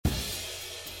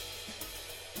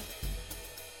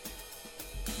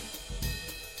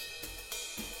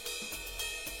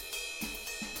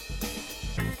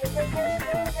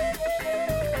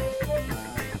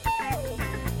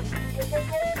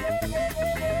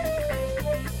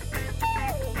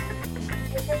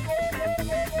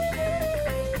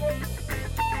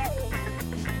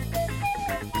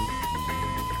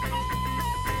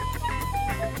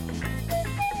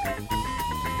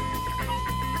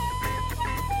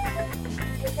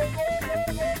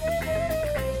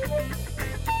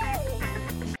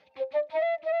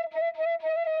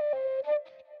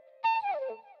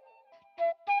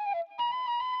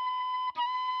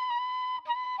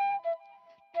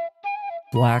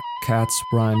Black Cats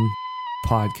Run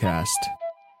podcast.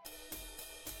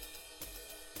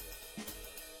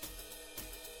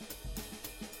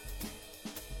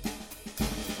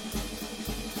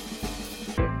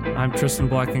 I'm Tristan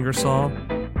Black Ingersoll.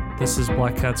 This is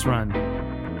Black Cats Run.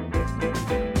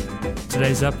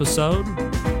 Today's episode,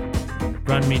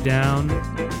 Run Me Down,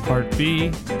 Part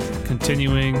B,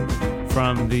 continuing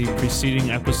from the preceding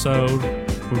episode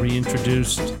where we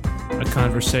introduced a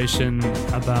conversation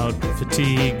about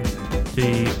fatigue,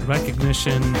 the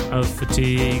recognition of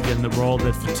fatigue, and the role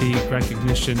that fatigue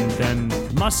recognition then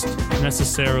must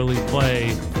necessarily play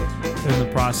in the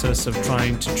process of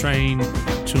trying to train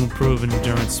to improve in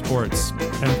endurance sports,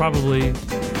 and probably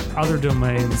other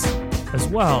domains as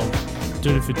well,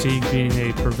 due to fatigue being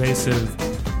a pervasive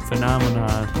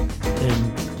phenomenon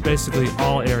in basically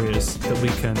all areas that we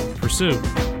can pursue.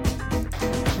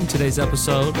 In today's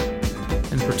episode,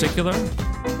 in particular,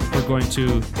 we're going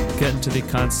to get into the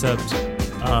concept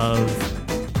of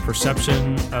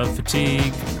perception of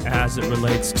fatigue as it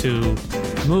relates to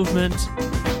movement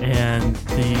and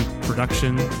the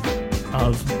production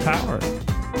of power.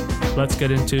 Let's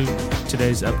get into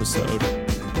today's episode.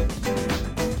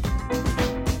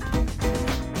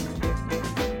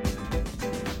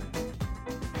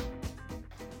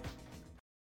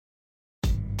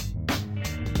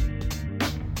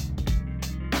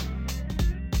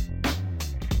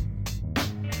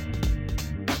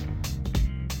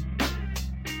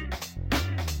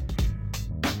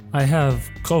 I have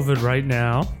COVID right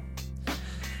now.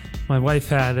 My wife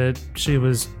had it. She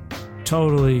was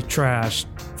totally trashed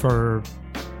for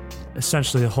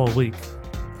essentially a whole week.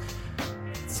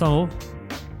 So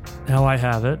now I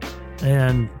have it.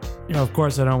 And, of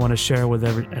course I don't want to share with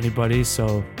anybody.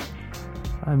 So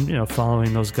I'm,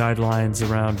 following those guidelines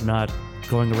around not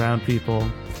going around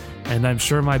people. And I'm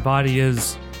sure my body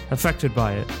is affected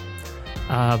by it.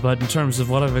 But in terms of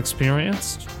what I've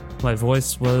experienced, my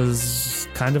voice was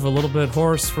kind of a little bit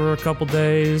hoarse for a couple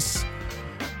days,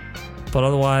 but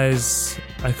otherwise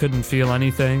I couldn't feel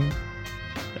anything.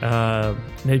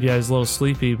 Maybe I was a little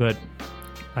sleepy, but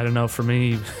I don't know, for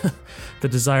me, the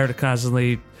desire to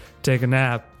constantly take a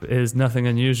nap is nothing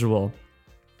unusual.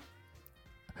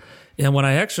 And when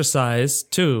I exercise,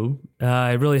 too,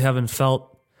 I really haven't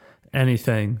felt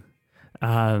anything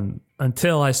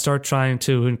until I start trying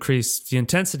to increase the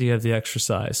intensity of the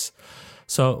exercise.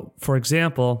 So, for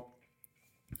example,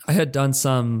 I had done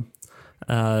some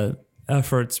running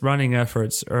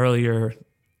efforts earlier,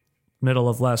 middle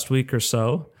of last week or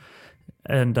so,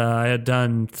 and I had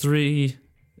done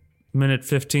 3-minute,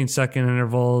 15-second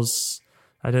intervals.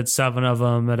 I did 7 of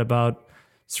them at about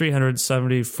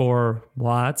 374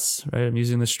 watts, right? I'm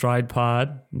using the Stride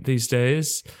Pod these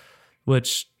days,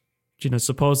 which,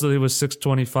 supposedly was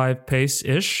 625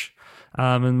 pace-ish,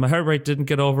 and my heart rate didn't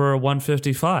get over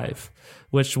 155,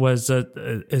 which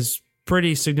is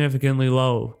pretty significantly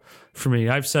low for me.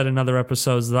 I've said in other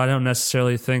episodes that I don't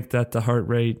necessarily think that the heart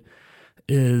rate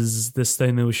is this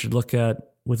thing that we should look at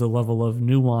with a level of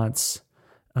nuance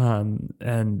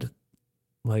and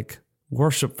like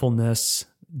worshipfulness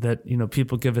that,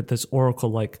 people give it this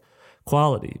oracle-like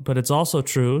quality. But it's also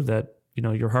true that,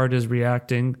 your heart is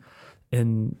reacting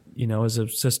in, as a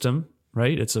system,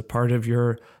 right? It's a part of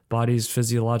your body's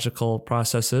physiological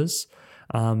processes.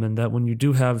 And that when you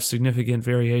do have significant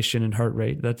variation in heart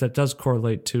rate, that does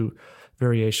correlate to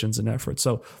variations in effort.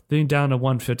 So being down to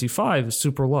 155 is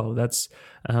super low. That's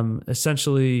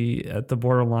essentially at the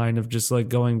borderline of just like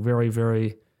going very,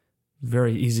 very,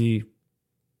 very easy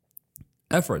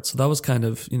effort. So that was kind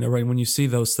of, right when you see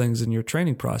those things in your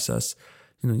training process,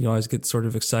 you always get sort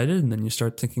of excited, and then you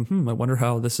start thinking, I wonder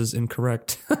how this is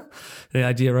incorrect. The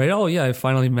idea, right? Oh yeah, I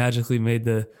finally magically made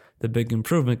the big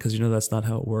improvement, because that's not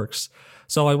how it works.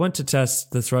 So I went to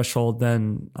test the threshold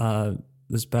then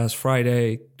this past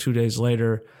Friday, 2 days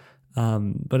later,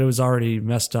 but it was already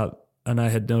messed up. And I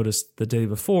had noticed the day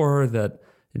before that,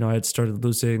 I had started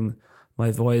losing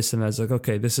my voice, and I was like,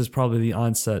 okay, this is probably the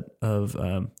onset of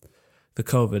the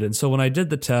COVID. And so when I did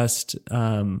the test,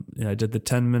 I did the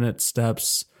 10-minute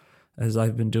steps, as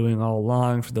I've been doing all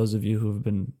along, for those of you who have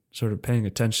been sort of paying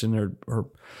attention or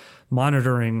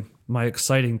monitoring my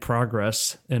exciting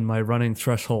progress in my running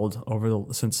threshold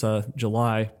since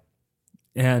July.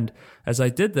 And as I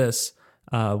did this,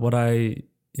 what I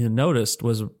noticed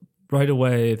was right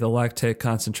away the lactate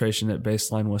concentration at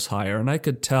baseline was higher. And I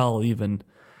could tell even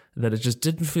that it just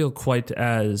didn't feel quite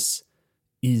as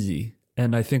easy.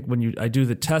 And I think when I do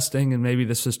the testing, and maybe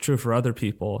this is true for other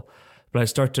people, but I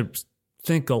start to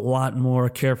think a lot more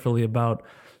carefully about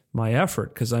my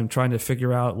effort, because I'm trying to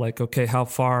figure out, like, okay, how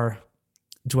far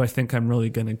do I think I'm really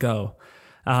going to go?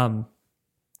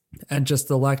 and just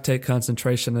the lactate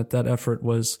concentration at that effort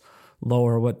was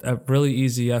lower. What a really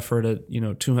easy effort at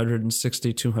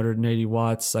 260, 280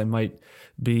 watts, I might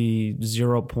be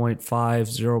 0.5,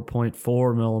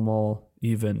 0.4 millimole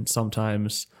even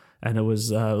sometimes, and it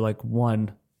was like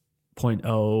 1.0,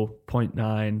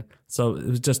 0.9, so it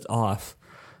was just off.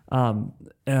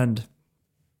 And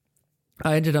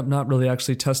I ended up not really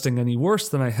actually testing any worse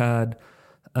than I had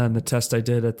on the test I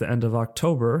did at the end of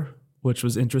October, which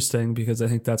was interesting because I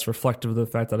think that's reflective of the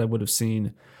fact that I would have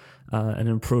seen an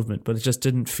improvement, but it just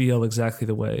didn't feel exactly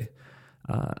the way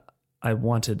I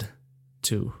wanted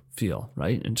to feel,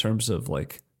 right? In terms of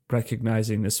like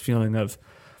recognizing this feeling of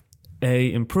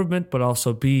A, improvement, but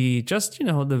also B, just,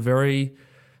 the very,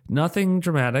 nothing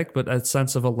dramatic, but a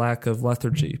sense of a lack of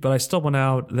lethargy. But I still went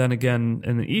out then again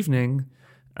in the evening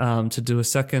to do a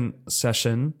second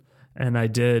session, and I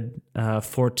did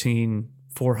 14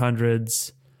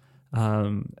 400s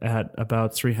at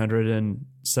about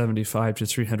 375 to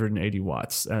 380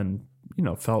 watts, and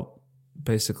felt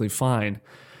basically fine.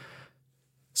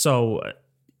 So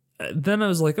then I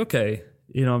was like, okay,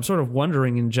 I'm sort of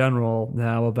wondering in general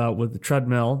now about with the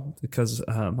treadmill, because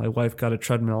my wife got a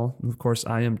treadmill, and of course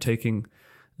I am taking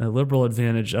a liberal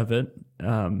advantage of it.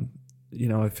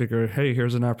 I figure, hey,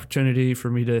 here's an opportunity for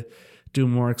me to do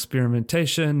more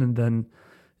experimentation, and then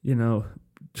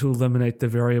to eliminate the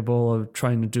variable of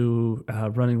trying to do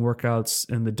running workouts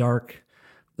in the dark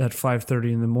at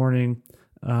 5:30 in the morning,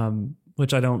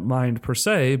 which I don't mind per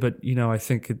se, but I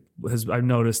think I've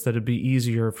noticed that it'd be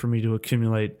easier for me to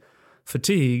accumulate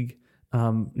fatigue,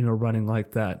 running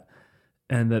like that,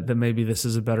 and that maybe this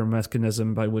is a better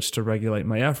mechanism by which to regulate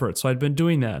my effort. So I'd been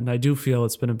doing that, and I do feel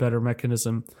it's been a better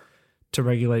mechanism to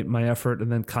regulate my effort,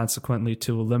 and then consequently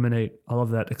to eliminate all of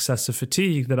that excessive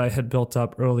fatigue that I had built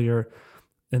up earlier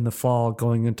in the fall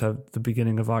going into the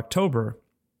beginning of October.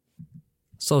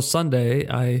 So Sunday,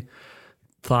 I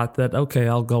thought that, okay,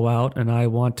 I'll go out and I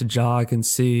want to jog and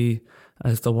see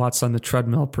if the watts on the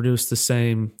treadmill produce the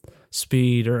same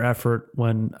speed or effort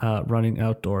when running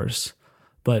outdoors.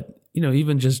 But,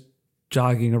 even just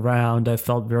jogging around, I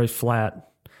felt very flat.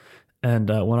 And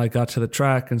when I got to the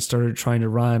track and started trying to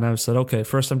run, I said, okay,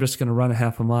 first I'm just going to run a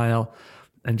half a mile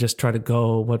and just try to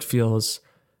go what feels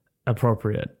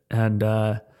appropriate. And,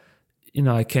 I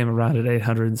came around at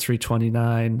 800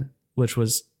 329, which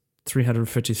was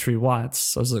 353 watts.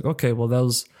 So I was like, okay, well,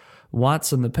 those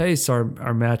watts and the pace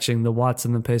are matching the watts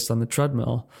and the pace on the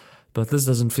treadmill, but this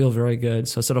doesn't feel very good.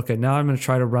 So I said, okay, now I'm going to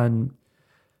try to run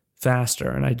faster.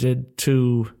 And I did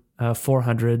two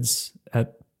 400s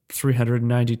at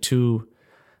 392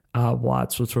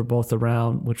 watts, which were both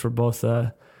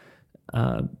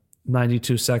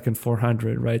 92 second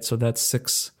 400, right? So that's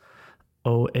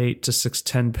 6:08 to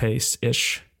 6:10 pace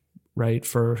ish, right,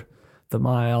 for the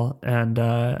mile. And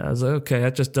I was like, okay,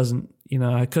 that just doesn't,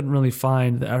 I couldn't really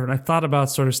find that. And I thought about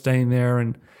sort of staying there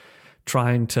and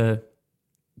trying to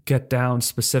get down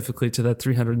specifically to that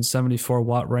 374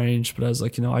 watt range, but I was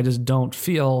like, I just don't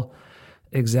feel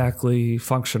exactly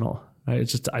functional.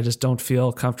 Right? I just don't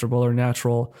feel comfortable or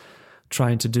natural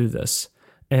trying to do this.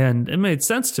 And it made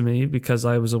sense to me because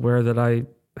I was aware that I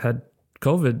had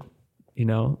COVID,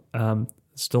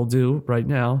 still do right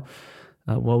now.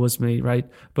 Woe was me, right?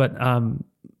 But, I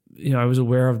was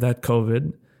aware of that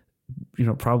COVID,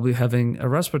 probably having a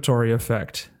respiratory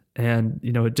effect. And,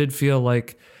 it did feel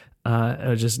like I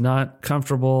was just not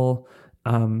comfortable.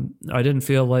 I didn't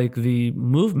feel like the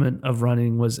movement of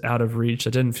running was out of reach. I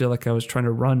didn't feel like I was trying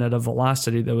to run at a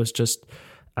velocity that was just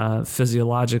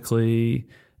physiologically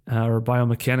or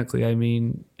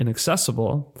biomechanically,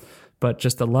 inaccessible, but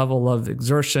just the level of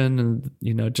exertion and,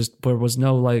 just there was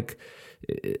no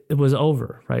it was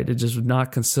over, right? It just was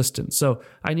not consistent. So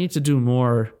I need to do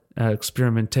more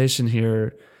experimentation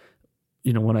here,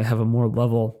 when I have a more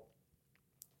level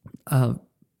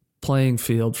playing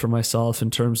field for myself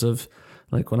in terms of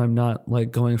when I'm not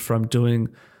going from doing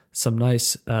some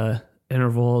nice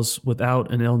intervals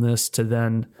without an illness to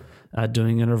then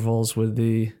doing intervals with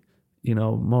the,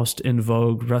 most in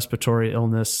vogue respiratory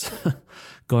illness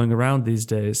going around these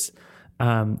days,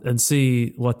 and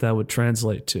see what that would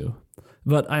translate to.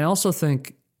 But I also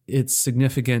think it's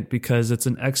significant because it's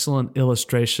an excellent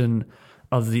illustration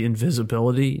of the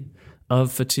invisibility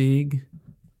of fatigue.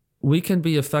 We can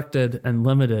be affected and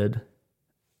limited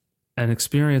and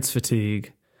experience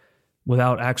fatigue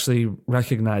without actually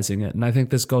recognizing it. And I think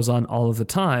this goes on all of the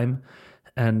time.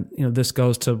 And, this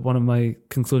goes to one of my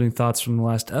concluding thoughts from the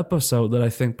last episode, that I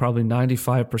think probably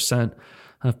 95%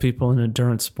 of people in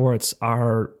endurance sports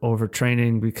are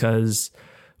overtraining because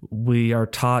we are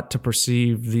taught to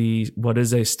perceive what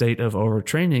is a state of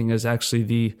overtraining as actually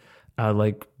the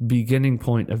like beginning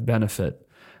point of benefit,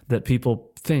 that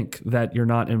people think that you're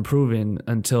not improving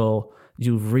until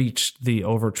you've reached the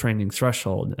overtraining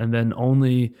threshold. And then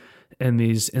only in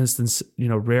these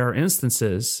rare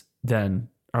instances, then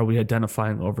are we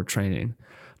identifying overtraining.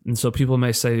 And so people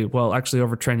may say, well, actually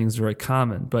overtraining is very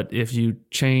common. But if you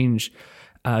change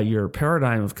your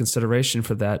paradigm of consideration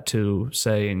for that to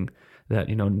saying that,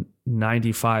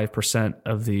 95%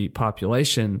 of the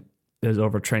population is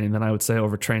overtraining, then I would say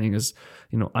overtraining is,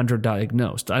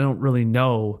 underdiagnosed. I don't really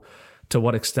know to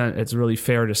what extent it's really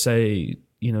fair to say,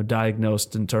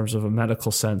 diagnosed in terms of a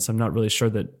medical sense. I'm not really sure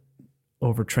that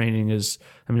overtraining is,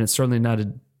 it's certainly not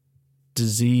a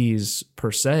disease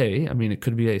per se. It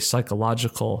could be a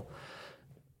psychological,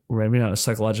 or maybe not a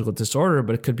psychological disorder,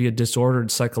 but it could be a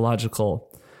disordered psychological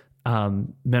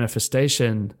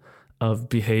manifestation of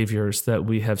behaviors that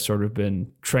we have sort of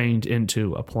been trained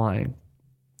into applying.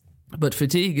 But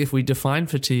fatigue, if we define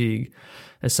fatigue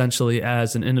essentially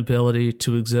as an inability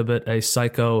to exhibit a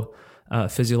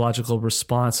physiological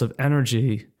response of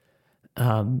energy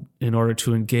in order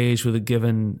to engage with a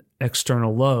given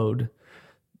external load,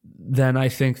 then I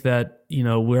think that,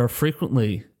 we're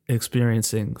frequently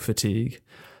experiencing fatigue.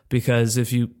 Because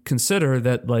if you consider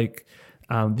that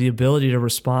the ability to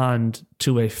respond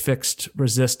to a fixed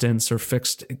resistance or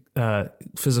fixed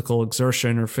physical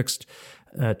exertion or fixed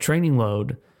training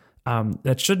load,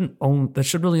 that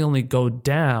should really only go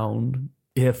down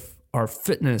if our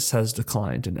fitness has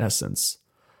declined in essence.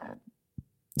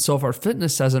 So if our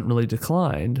fitness hasn't really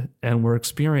declined and we're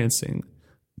experiencing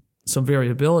some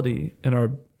variability in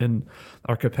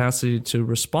our capacity to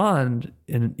respond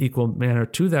in an equal manner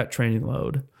to that training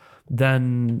load,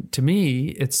 then to me,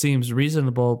 it seems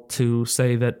reasonable to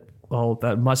say that, well,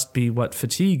 that must be what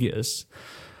fatigue is,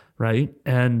 right?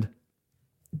 And,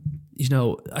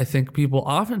 I think people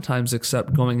oftentimes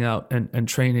accept going out and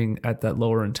training at that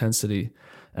lower intensity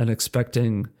and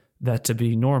expecting that to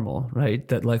be normal, right?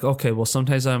 That okay, well,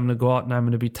 sometimes I'm going to go out and I'm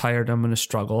going to be tired, I'm going to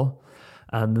struggle.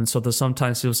 And then so there's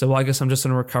sometimes people say, well, I guess I'm just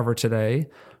going to recover today,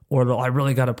 or I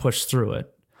really got to push through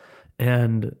it.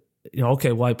 And,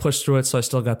 okay, well, I pushed through it, so I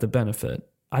still got the benefit.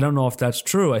 I don't know if that's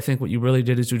true. I think what you really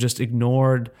did is you just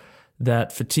ignored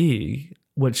that fatigue,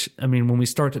 which, when we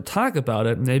start to talk about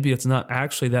it, maybe it's not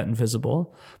actually that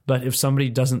invisible, but if somebody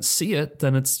doesn't see it,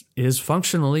 then it is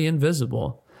functionally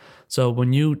invisible. So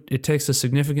it takes a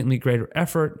significantly greater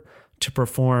effort to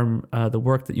perform the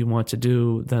work that you want to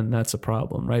do, then that's a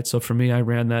problem, right? So for me, I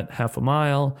ran that half a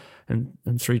mile in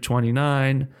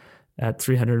 3:29 at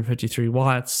 353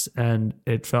 watts, and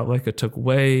it felt like it took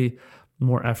way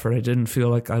more effort. I didn't feel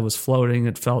like I was floating.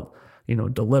 It felt,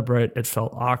 deliberate. It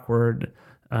felt awkward.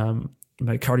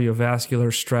 My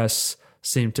cardiovascular stress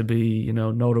seemed to be,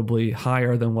 notably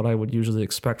higher than what I would usually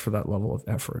expect for that level of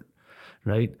effort,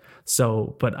 right?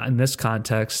 So, but in this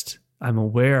context, I'm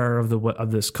aware of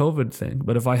this COVID thing.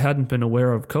 But if I hadn't been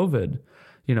aware of COVID,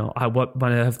 what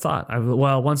might I have thought?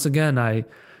 Once again, I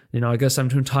guess I'm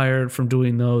too tired from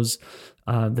doing those,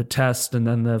 the test and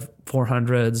then the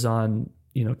 400s on,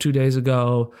 2 days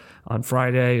ago on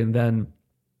Friday. And then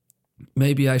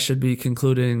maybe I should be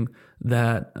concluding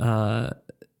that,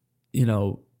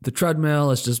 the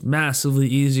treadmill is just massively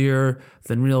easier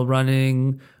than real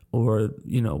running, or,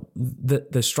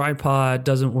 the stride pod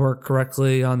doesn't work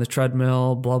correctly on the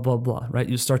treadmill, blah, blah, blah, right?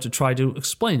 You start to try to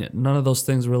explain it. None of those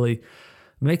things really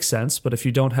make sense. But if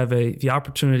you don't have the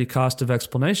opportunity cost of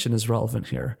explanation is relevant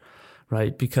here,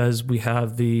 right? Because we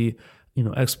have the,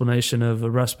 explanation of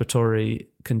a respiratory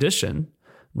condition,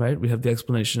 right? We have the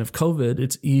explanation of COVID.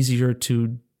 It's easier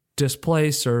to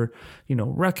displace or,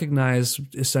 recognize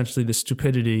essentially the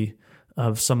stupidity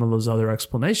of some of those other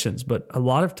explanations. But a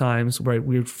lot of times, right,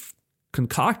 we're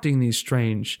concocting these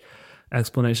strange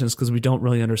explanations because we don't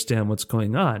really understand what's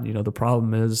going on. The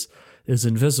problem is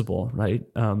invisible, right?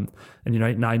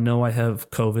 And I know I have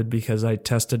COVID because I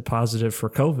tested positive for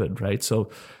COVID, right? So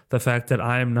the fact that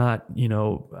I am not,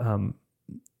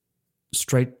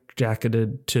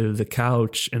 straitjacketed to the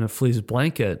couch in a fleece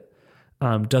blanket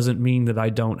doesn't mean that I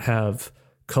don't have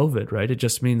COVID, right? It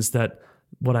just means that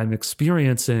what I'm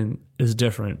experiencing is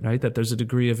different, right? That there's a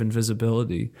degree of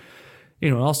invisibility.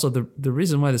 Also the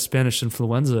reason why the Spanish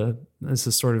influenza, this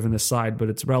is sort of an aside, but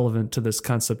it's relevant to this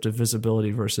concept of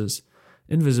visibility versus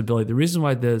invisibility. The reason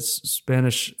why the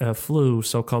Spanish flu,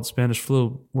 so-called Spanish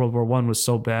flu, World War I was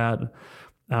so bad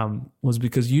was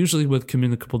because usually with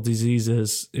communicable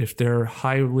diseases, if they're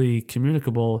highly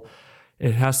communicable,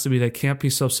 it has to be, they can't be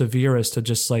so severe as to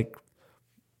just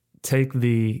take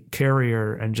the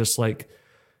carrier and just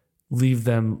leave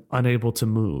them unable to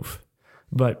move.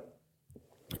 But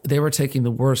they were taking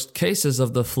the worst cases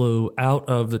of the flu out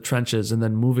of the trenches and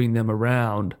then moving them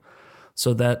around,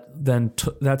 so that then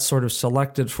that sort of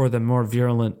selected for the more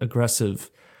virulent, aggressive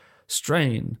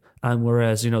strain.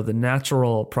 Whereas, the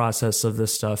natural process of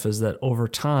this stuff is that over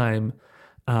time,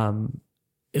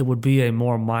 it would be a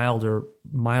more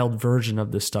mild version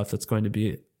of this stuff that's going to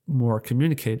be more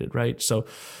communicated, right? So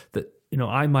that,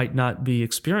 I might not be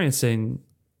experiencing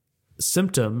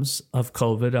symptoms of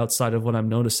COVID outside of what I'm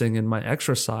noticing in my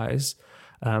exercise,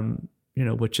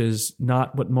 which is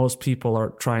not what most people are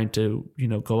trying to,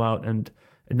 go out and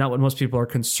not what most people are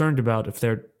concerned about if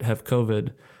they have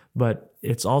COVID. But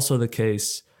it's also the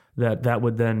case that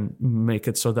would then make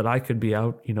it so that I could be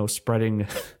out, spreading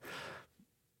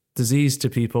disease to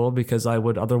people, because I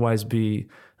would otherwise be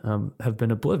have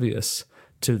been oblivious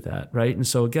to that, right? And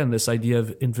so again, this idea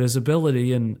of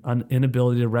invisibility and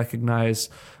inability to recognize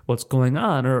what's going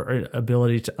on, or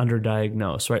ability to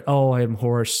underdiagnose, right? Oh, I am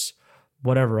hoarse,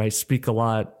 whatever. I speak a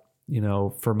lot,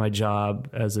 for my job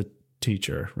as a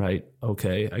teacher, right?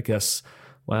 Okay, I guess,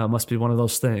 well, it must be one of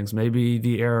those things. Maybe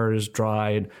the air is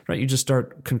dry, right? You just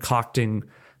start concocting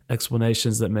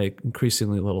explanations that make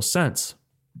increasingly little sense.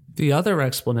 The other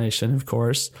explanation, of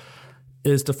course,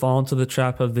 is to fall into the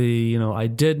trap of the, I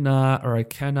did not, or I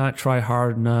cannot try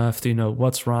hard enough,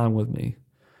 what's wrong with me?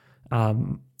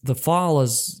 The fall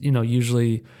is,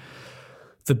 usually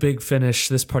the big finish.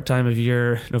 This time of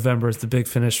year, November, is the big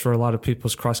finish for a lot of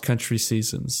people's cross-country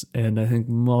seasons. And I think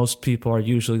most people are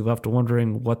usually left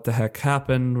wondering what the heck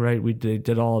happened, right? They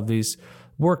did all of these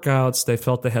workouts. They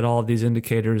felt they had all of these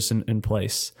indicators in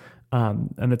place.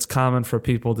 And it's common for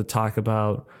people to talk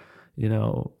about,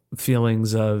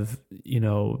 feelings of,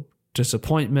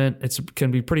 disappointment. It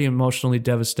can be pretty emotionally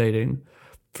devastating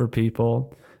for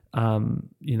people,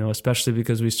 especially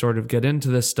because we sort of get into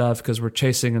this stuff because we're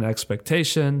chasing an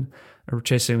expectation, or we're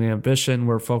chasing an ambition.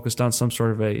 We're focused on some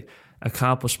sort of a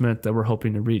accomplishment that we're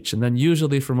hoping to reach. And then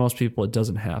usually for most people, it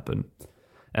doesn't happen.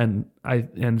 And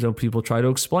so people try to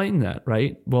explain that,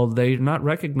 right? Well, they're not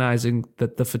recognizing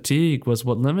that the fatigue was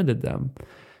what limited them.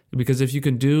 Because if you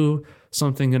can do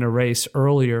something in a race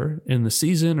earlier in the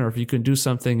season, or if you can do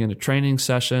something in a training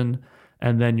session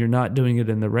and then you're not doing it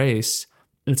in the race,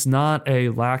 it's not a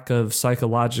lack of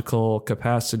psychological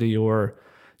capacity or,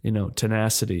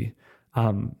 tenacity.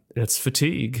 It's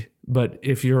fatigue. But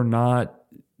if you're not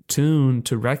tuned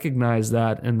to recognize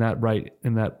that in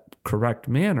that correct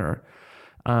manner,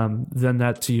 then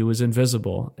that to you is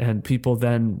invisible. And people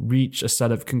then reach a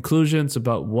set of conclusions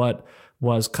about what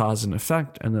was cause and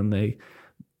effect, and then they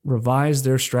revise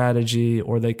their strategy,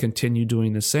 or they continue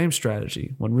doing the same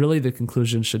strategy, when really the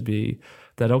conclusion should be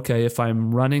that, okay, if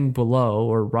I'm running below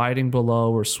or riding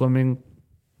below or swimming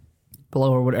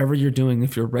below or whatever you're doing,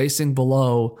 if you're racing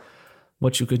below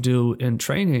what you could do in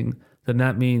training, then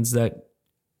that means that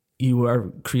you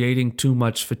are creating too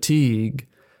much fatigue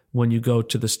when you go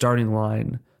to the starting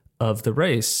line of the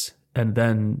race, and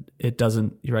then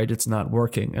it's not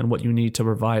working. And what you need to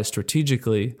revise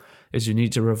strategically is you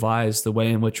need to revise the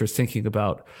way in which you're thinking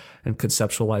about and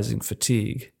conceptualizing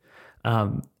fatigue.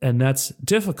 And that's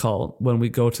difficult when we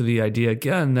go to the idea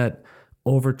again that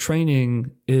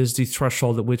overtraining is the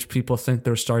threshold at which people think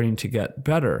they're starting to get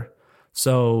better.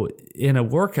 So in a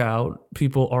workout,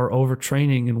 people are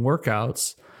overtraining in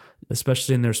workouts,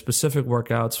 especially in their specific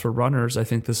workouts for runners. I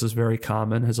think this is very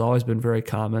common, has always been very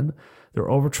common. They're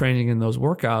overtraining in those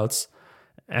workouts,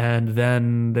 and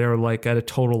then they're like at a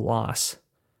total loss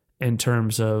in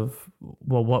terms of,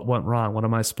 well, what went wrong? What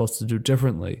am I supposed to do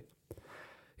differently?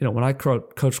 When I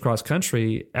coached cross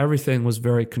country, everything was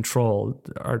very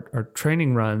controlled. Our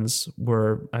training runs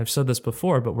were, I've said this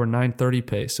before, but we're 9:30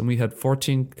 pace, and we had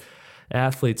 14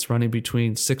 athletes running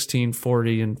between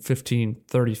 16:40 and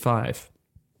 15:35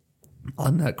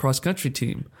 on that cross country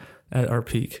team at our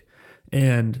peak.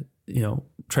 And,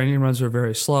 training runs were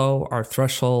very slow. Our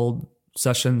threshold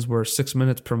sessions were 6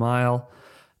 minutes per mile,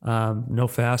 no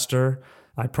faster.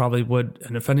 I probably would,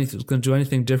 and if anything was going to do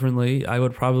anything differently, I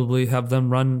would probably have them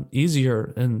run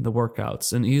easier in the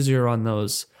workouts and easier on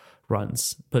those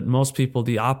runs. But most people,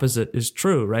 the opposite is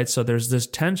true, right? So there's this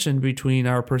tension between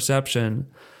our perception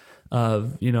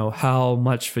of, how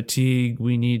much fatigue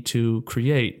we need to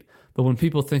create. But when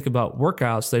people think about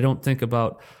workouts, they don't think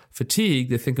about fatigue.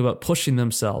 They think about pushing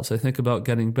themselves. They think about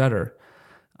getting better.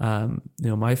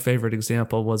 My favorite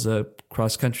example was a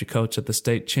cross-country coach at the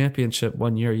state championship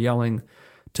one year yelling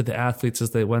to the athletes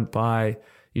as they went by,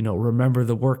 remember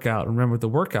the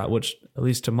workout, which, at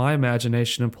least to my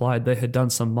imagination, implied they had done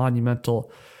some monumental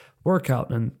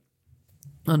workout. And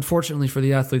unfortunately for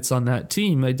the athletes on that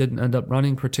team, they didn't end up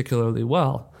running particularly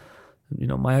well.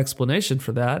 My explanation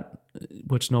for that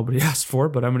which nobody asked for,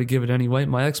 but I'm going to give it anyway.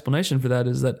 My explanation for that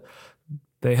is that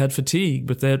they had fatigue,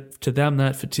 but that to them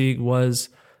that fatigue was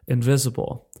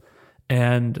invisible.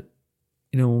 And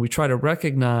when we try to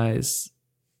recognize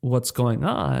what's going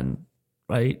on,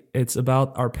 right, it's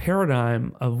about our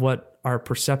paradigm of what our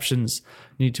perceptions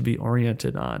need to be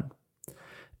oriented on.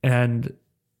 And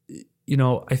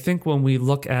I think when we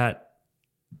look at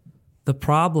the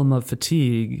problem of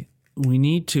fatigue, we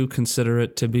need to consider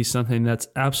it to be something that's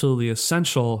absolutely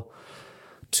essential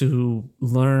to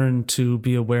learn, to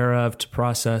be aware of, to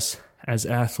process as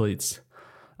athletes,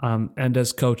 and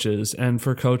as coaches, and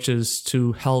for coaches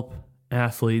to help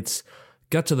athletes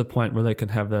get to the point where they can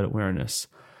have that awareness.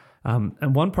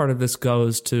 And one part of this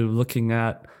goes to looking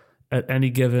at any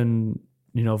given,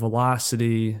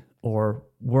 velocity or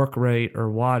work rate or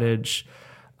wattage.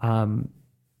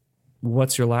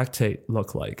 What's your lactate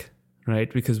look like,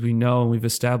 right? Because we know, and we've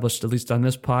established, at least on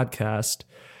this podcast,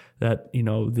 that,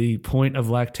 the point of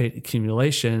lactate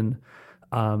accumulation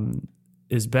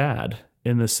is bad,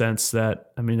 in the sense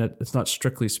that, it's not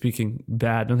strictly speaking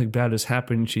bad. I don't think bad is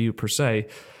happening to you per se,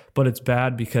 but it's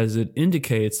bad because it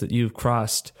indicates that you've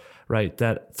crossed, right,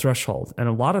 that threshold. And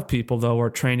a lot of people, though,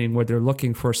 are training where they're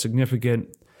looking for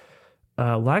significant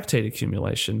lactate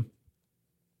accumulation.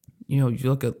 You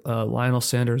look at Lionel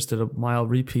Sanders did a mile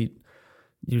repeat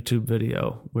YouTube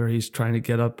video where he's trying to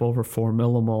get up over 4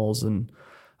 millimoles and,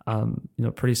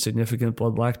 pretty significant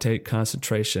blood lactate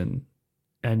concentration.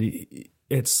 And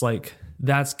it's like,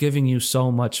 that's giving you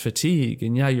so much fatigue.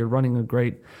 And yeah, you're running a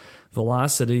great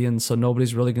velocity, and so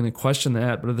nobody's really going to question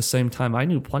that. But at the same time, I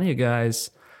knew plenty of guys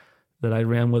that I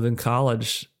ran with in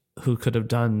college who could have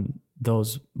done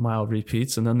those mile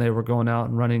repeats, and then they were going out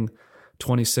and running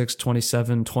 26,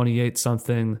 27, 28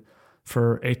 something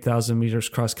for 8,000 meters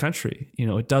cross country.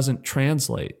 It doesn't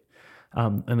translate.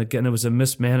 And again, it was a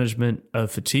mismanagement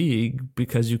of fatigue,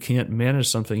 because you can't manage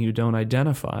something you don't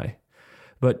identify.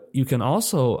 But you can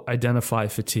also identify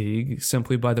fatigue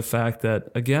simply by the fact that,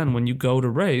 again, when you go to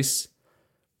race,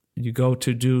 you go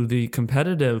to do the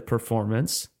competitive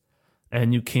performance,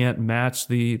 and you can't match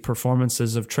the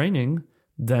performances of training,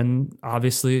 then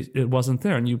obviously it wasn't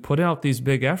there. And you put out these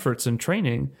big efforts in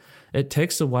training, it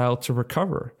takes a while to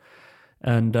recover.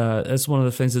 And that's one of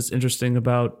the things that's interesting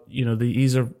about,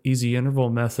 the easy interval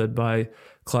method by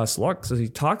Klaus Lux, is he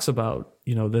talks about,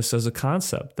 this as a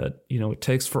concept that, it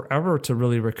takes forever to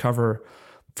really recover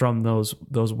from those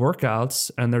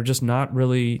workouts, and they're just not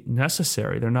really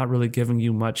necessary. They're not really giving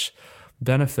you much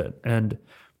benefit. And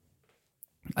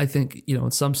I think, in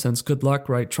some sense, good luck,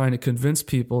 right, trying to convince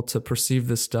people to perceive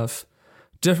this stuff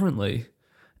differently,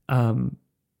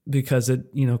 because it,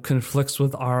 conflicts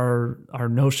with our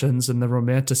notions and the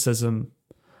romanticism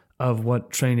of what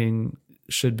training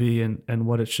should be and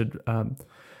what it should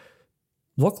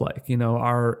look like.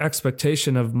 Our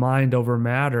expectation of mind over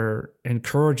matter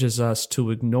encourages us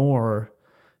to ignore,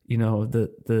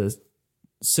 the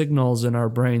signals in our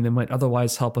brain that might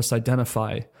otherwise help us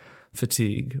identify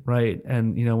fatigue, right?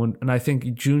 And and I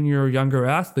think younger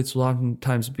athletes will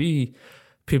oftentimes be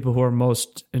people who are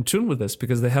most in tune with this,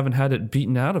 because they haven't had it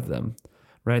beaten out of them,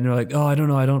 right? And they're like, oh, I don't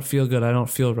know, I don't feel good, I don't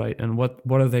feel right. And what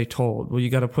are they told? Well, you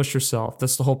got to push yourself.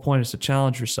 That's the whole point, is to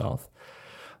challenge yourself.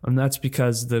 And that's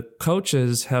because the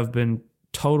coaches have been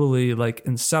totally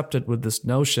incepted with this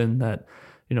notion that,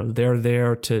 they're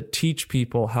there to teach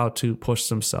people how to push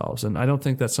themselves. And I don't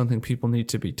think that's something people need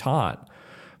to be taught.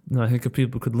 I think if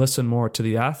people could listen more to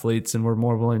the athletes and were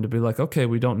more willing to be like, okay,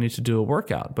 we don't need to do a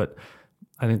workout. But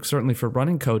I think certainly for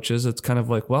running coaches, it's kind of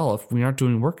like, well, if we aren't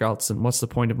doing workouts, then what's the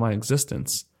point of my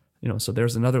existence? So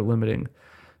there's another limiting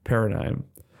paradigm.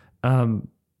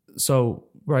 So,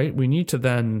 right, we need to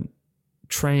then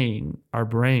train our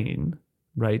brain,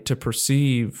 right, to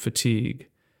perceive fatigue,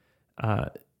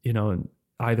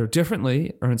 either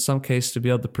differently, or in some case to be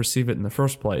able to perceive it in the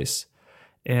first place.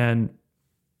 And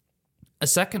a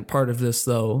second part of this,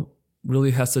 though,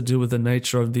 really has to do with the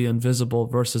nature of the invisible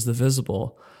versus the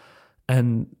visible.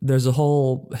 And there's a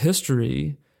whole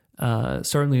history,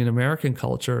 certainly in American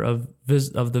culture, of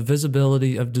the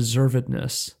visibility of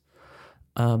deservedness,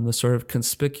 the sort of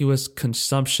conspicuous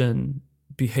consumption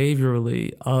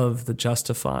behaviorally of the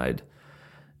justified.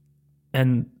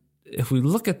 And if we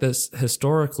look at this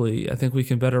historically, I think we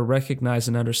can better recognize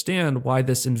and understand why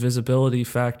this invisibility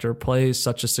factor plays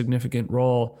such a significant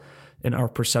role in our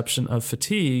perception of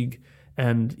fatigue,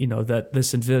 and that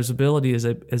this invisibility is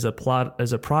a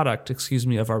product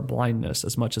of our blindness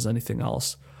as much as anything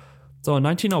else. So in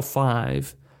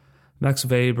 1905, Max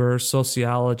Weber,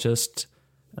 sociologist,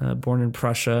 born in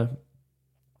Prussia,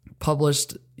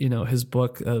 published, his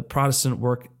book, Protestant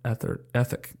Work Ethic,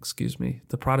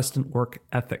 the Protestant Work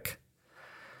Ethic.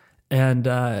 And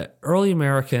early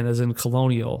American, as in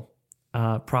colonial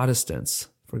Protestants,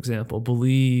 for example,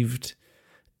 believed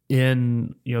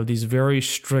in these very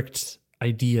strict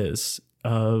ideas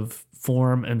of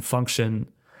form and function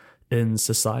in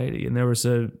society, and there was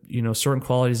certain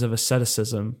qualities of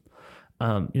asceticism.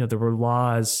 There were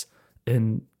laws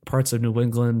in parts of New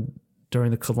England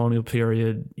during the colonial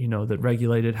period, that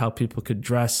regulated how people could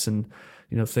dress, and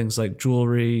things like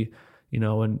jewelry,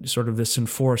 and sort of this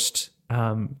enforced.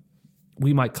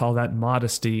 We might call that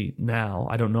modesty now.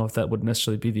 I don't know if that would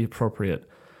necessarily be the appropriate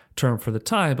term for the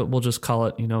time, but we'll just call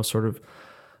it, sort of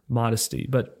modesty.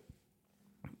 But,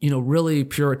 really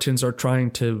Puritans are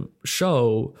trying to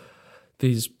show,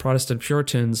 these Protestant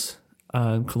Puritans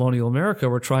in colonial America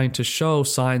were trying to show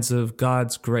signs of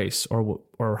God's grace,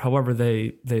 or however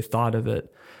they thought of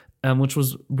it, which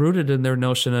was rooted in their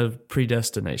notion of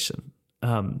predestination,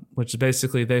 which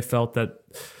basically they felt that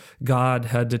God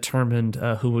had determined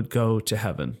who would go to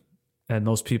heaven, and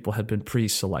those people had been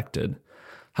pre-selected.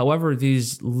 However,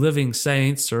 these living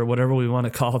saints, or whatever we want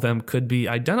to call them, could be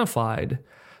identified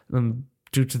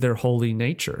due to their holy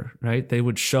nature, right? They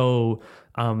would show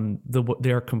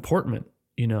their comportment,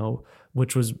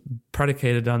 which was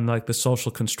predicated on like the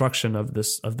social construction of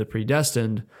the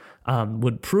predestined,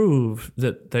 would prove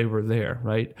that they were there,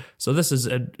 right? So this is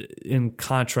in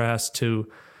contrast to,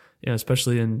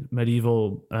 especially in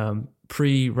medieval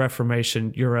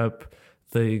pre-Reformation Europe,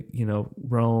 the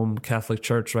Rome Catholic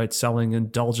Church, right, selling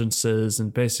indulgences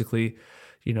and basically,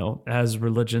 as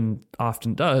religion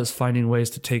often does, finding ways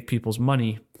to take people's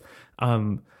money.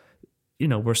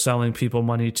 We're selling people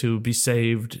money to be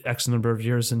saved X number of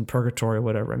years in purgatory or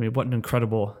whatever. I mean, what an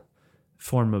incredible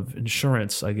form of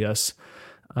insurance, I guess.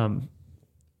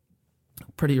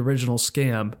 Pretty original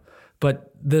scam.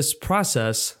 But this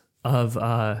process of,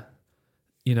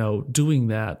 doing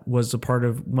that was a part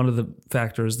of one of the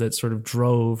factors that sort of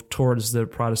drove towards the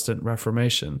Protestant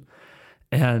Reformation.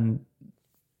 And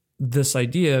this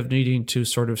idea of needing to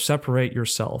sort of separate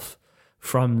yourself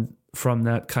from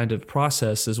that kind of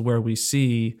process is where we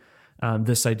see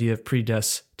this idea of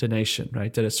predestination,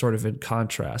 right? That it's sort of in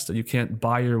contrast, that you can't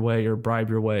buy your way or bribe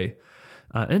your way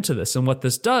into this. And what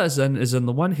this does then is, on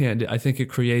the one hand, I think it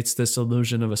creates this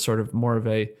illusion of a sort of more of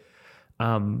a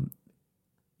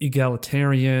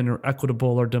egalitarian or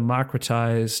equitable or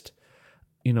democratized,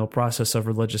 process of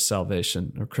religious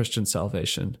salvation or Christian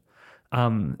salvation,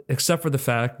 except for the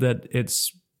fact that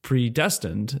it's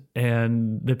predestined,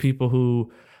 and the people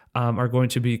who are going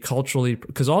to be culturally,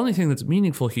 because the only thing that's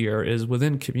meaningful here is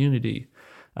within community,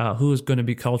 who is going to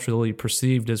be culturally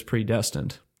perceived as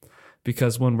predestined.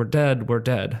 Because when we're dead, we're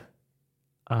dead.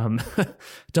 It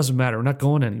doesn't matter. We're not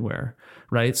going anywhere,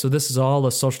 right? So this is all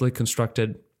a socially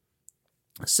constructed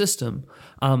system.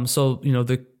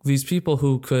 These people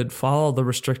who could follow the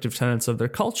restrictive tenets of their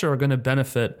culture are going to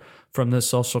benefit from this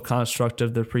social construct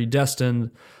of the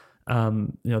predestined.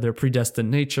 Their predestined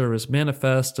nature is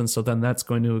manifest, and so then that's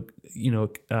going to,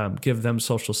 give them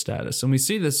social status. And we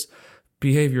see this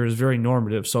behavior as very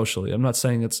normative socially. I'm not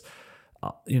saying it's,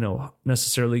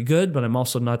 necessarily good, but I'm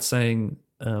also not saying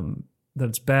that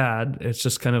it's bad. It's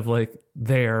just kind of like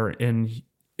there, and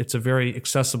it's a very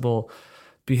accessible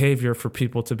behavior for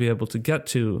people to be able to get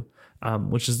to,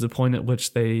 which is the point at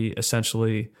which they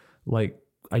essentially like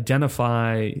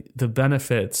identify the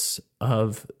benefits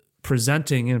of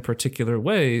presenting in particular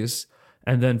ways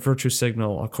and then virtue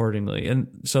signal accordingly. And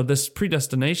so this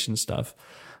predestination stuff,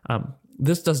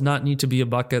 this does not need to be a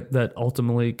bucket that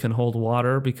ultimately can hold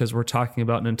water, because we're talking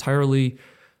about an entirely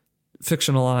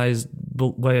fictionalized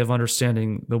way of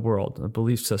understanding the world, a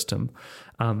belief system.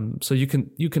 So you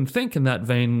can think in that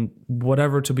vein,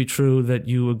 whatever to be true that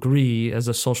you agree as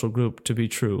a social group to be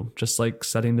true, just like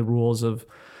setting the rules of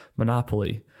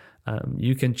monopoly.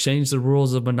 You can change the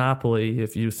rules of monopoly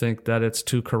if you think that it's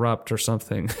too corrupt or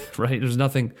something, right? There's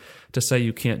nothing to say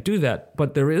you can't do that,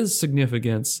 but there is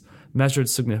significance, measured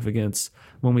significance,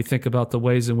 when we think about the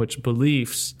ways in which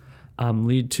beliefs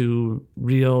lead to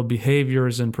real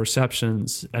behaviors and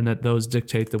perceptions, and that those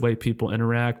dictate the way people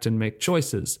interact and make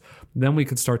choices. Then we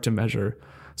can start to measure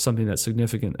something that's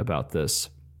significant about this.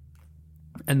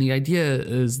 And the idea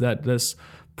is that this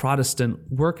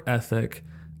Protestant work ethic,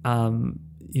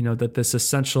 that this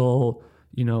essential,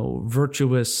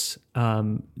 virtuous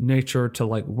nature to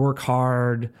like work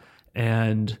hard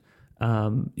and,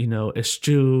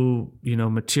 eschew,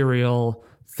 material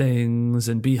things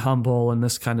and be humble and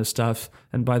this kind of stuff.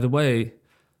 And by the way,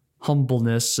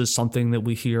 humbleness is something that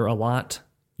we hear a lot,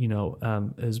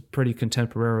 is pretty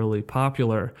contemporarily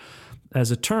popular.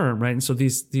 as a term, right? And so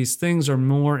these things are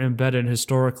more embedded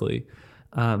historically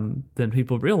than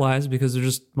people realize,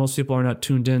 because most people are not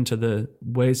tuned into the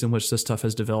ways in which this stuff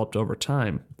has developed over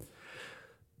time.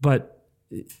 But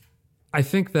I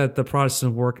think that the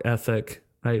Protestant work ethic,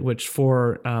 right, which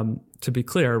to be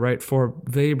clear, right, for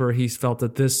Weber, he felt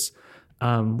that this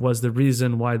was the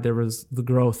reason why there was the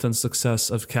growth and success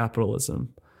of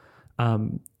capitalism.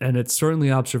 And it's certainly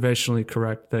observationally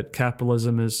correct that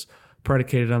capitalism is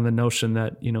predicated on the notion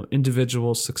that,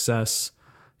 individual success,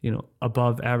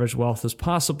 above average wealth is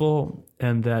possible,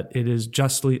 and that it is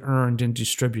justly earned and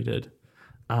distributed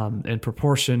in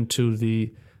proportion to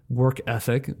the work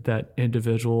ethic that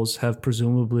individuals have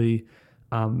presumably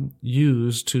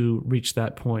used to reach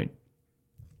that point.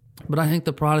 But I think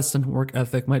the Protestant work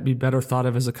ethic might be better thought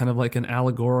of as a kind of like an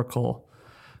allegorical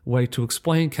way to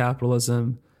explain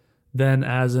capitalism than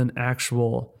as an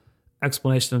actual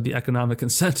explanation of the economic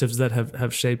incentives that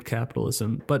have shaped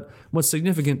capitalism. But what's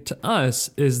significant to us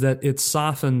is that it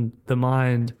softened the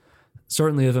mind,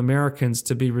 certainly of Americans,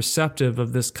 to be receptive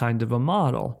of this kind of a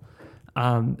model.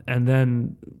 And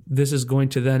then this is going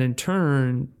to then in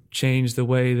turn change the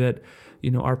way that,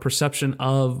 our perception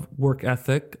of work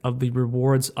ethic, of the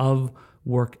rewards of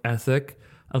work ethic,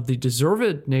 of the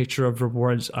deserved nature of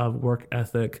rewards of work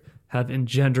ethic, have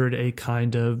engendered a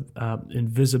kind of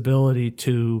invisibility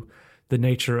to the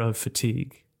nature of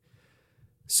fatigue.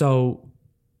 So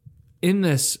in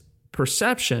this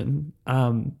perception,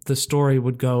 the story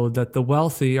would go that the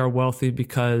wealthy are wealthy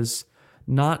because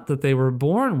not that they were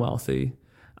born wealthy,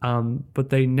 but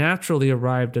they naturally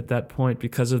arrived at that point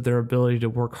because of their ability to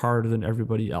work harder than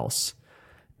everybody else.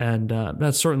 And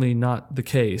that's certainly not the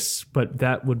case, but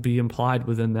that would be implied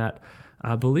within that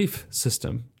belief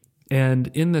system. And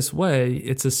in this way,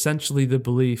 it's essentially the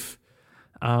belief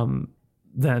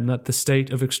then that the state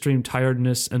of extreme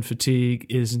tiredness and fatigue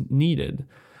is needed,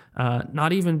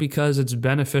 not even because it's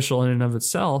beneficial in and of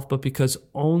itself, but because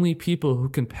only people who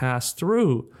can pass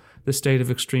through the state of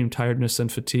extreme tiredness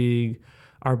and fatigue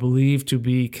are believed to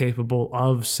be capable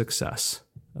of success,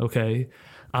 okay?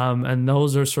 And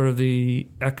those are sort of the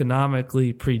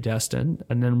economically predestined.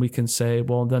 And then we can say,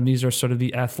 well, then these are sort of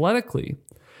the athletically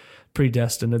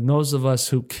predestined. And those of us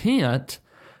who can't,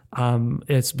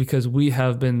 it's because we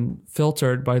have been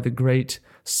filtered by the great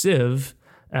sieve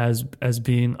as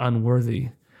being unworthy.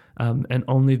 And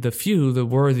only the few, the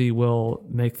worthy, will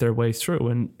make their way through.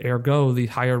 And ergo, the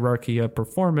hierarchy of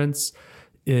performance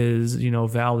is,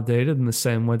 validated in the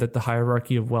same way that the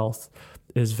hierarchy of wealth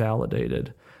is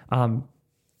validated.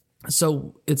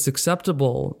 So it's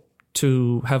acceptable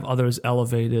to have others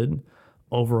elevated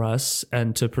over us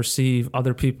and to perceive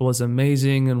other people as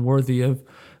amazing and worthy of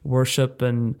worship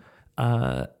and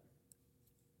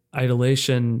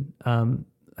idolation,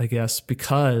 I guess,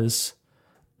 because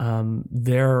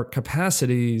their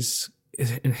capacities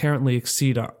inherently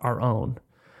exceed our own.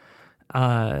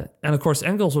 And of course,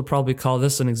 Engels would probably call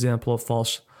this an example of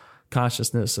false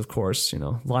consciousness, of course,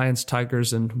 lions,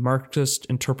 tigers, and Marxist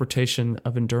interpretation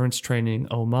of endurance training,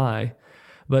 oh my.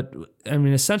 But I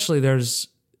mean, essentially there's,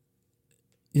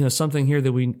 something here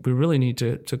that we really need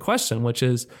to question, which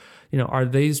is, are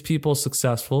these people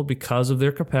successful because of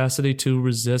their capacity to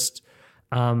resist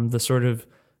the sort of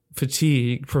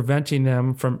fatigue preventing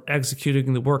them from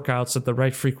executing the workouts at the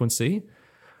right frequency?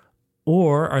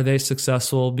 Or are they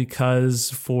successful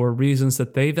because, for reasons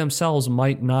that they themselves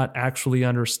might not actually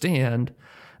understand,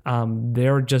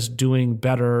 they're just doing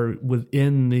better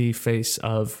within the face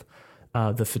of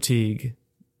the fatigue,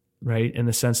 right? In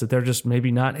the sense that they're just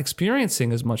maybe not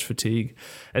experiencing as much fatigue.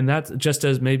 And that's just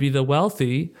as maybe the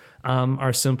wealthy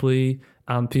are simply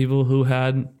people who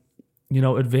had,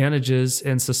 advantages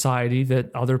in society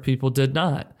that other people did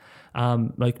not.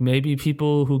 Like maybe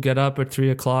people who get up at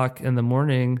 3:00 in the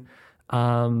morning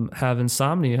have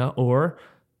insomnia, or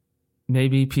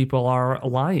maybe people are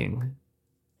lying.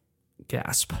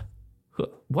 Gasp.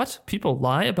 What? People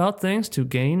lie about things to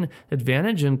gain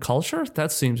advantage in culture?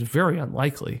 That seems very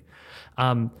unlikely.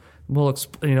 We're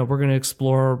going to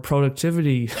explore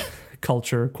productivity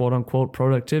culture, quote unquote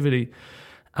productivity.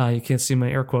 You can't see my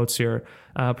air quotes here.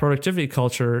 Productivity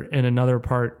culture in another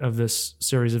part of this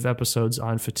series of episodes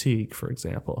on fatigue, for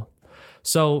example.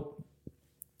 So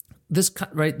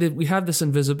we have this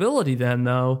invisibility then,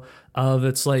 though, of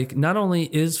it's like not only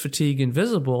is fatigue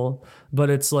invisible, but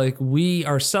it's like we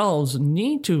ourselves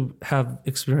need to have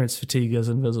experienced fatigue as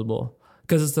invisible,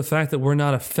 because it's the fact that we're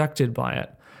not affected by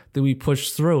it, that we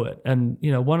push through it. And,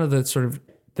 one of the sort of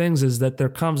things is that there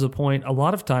comes a point a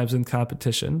lot of times in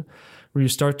competition where you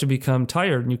start to become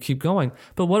tired and you keep going.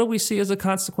 But what do we see as a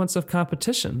consequence of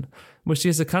competition? We see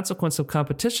as a consequence of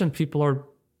competition, people are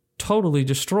totally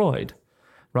destroyed,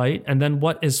 right? And then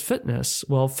what is fitness?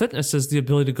 Well, fitness is the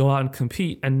ability to go out and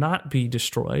compete and not be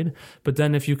destroyed. But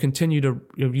then if you continue to,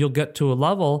 you'll get to a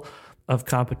level of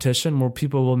competition where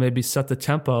people will maybe set the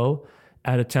tempo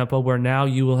at a tempo where now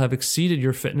you will have exceeded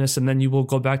your fitness, and then you will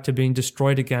go back to being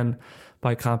destroyed again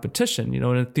by competition.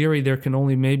 And in theory, there can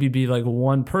only maybe be like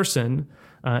one person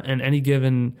in any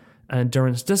given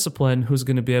endurance discipline who's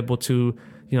going to be able to,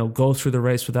 go through the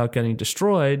race without getting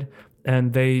destroyed.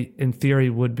 And they, in theory,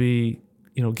 would be,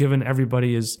 given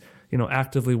everybody is,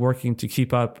 actively working to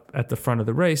keep up at the front of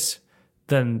the race,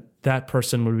 then that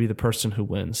person would be the person who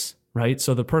wins, right?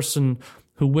 So the person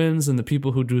who wins and the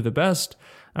people who do the best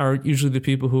are usually the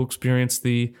people who experience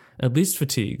the at least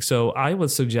fatigue. So I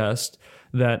would suggest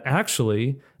that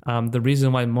actually the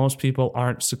reason why most people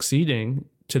aren't succeeding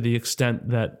to the extent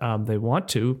that they want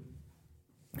to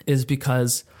is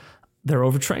because they're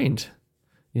overtrained,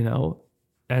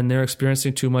 and they're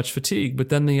experiencing too much fatigue. But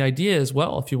then the idea is,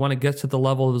 well, if you want to get to the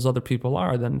level those other people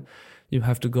are, then you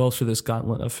have to go through this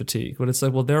gauntlet of fatigue. But it's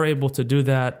like, well, they're able to do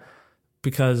that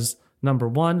because, number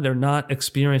one, they're not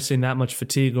experiencing that much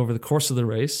fatigue over the course of the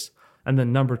race. And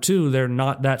then number two, they're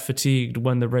not that fatigued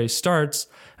when the race starts.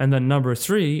 And then number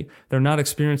three, they're not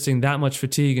experiencing that much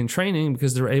fatigue in training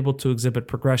because they're able to exhibit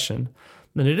progression.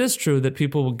 And it is true that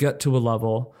people will get to a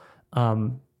level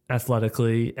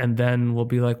athletically and then will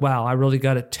be like, wow, I really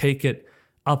got to take it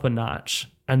up a notch.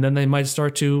 And then they might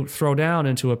start to throw down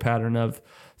into a pattern of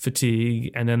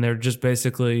fatigue. And then they're just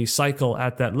basically cycle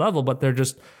at that level, but they're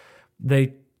just,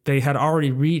 they had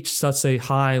already reached such a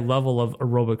high level of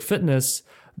aerobic fitness,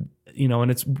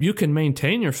 and you can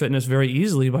maintain your fitness very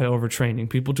easily by overtraining.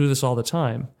 People do this all the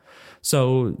time.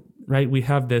 So, right, we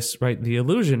have this, right, the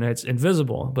illusion, it's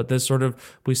invisible, but this sort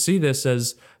of, we see this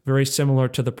as very similar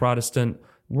to the Protestant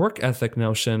work ethic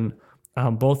notion,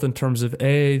 both in terms of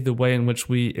the way in which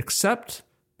we accept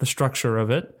the structure of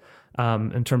it,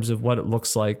 in terms of what it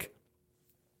looks like,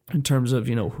 in terms of,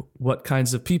 what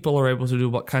kinds of people are able to do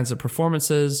what kinds of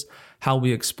performances, how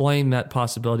we explain that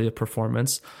possibility of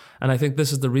performance. And I think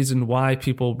this is the reason why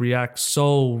people react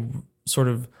so sort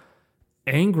of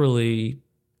angrily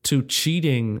to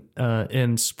cheating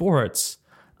in sports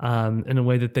in a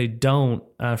way that they don't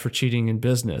for cheating in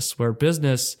business, where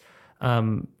business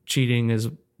cheating is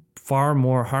far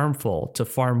more harmful to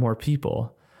far more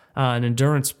people. And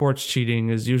endurance sports cheating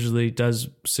does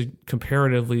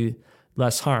comparatively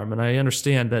less harm. And I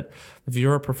understand that if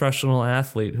you're a professional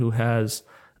athlete who has,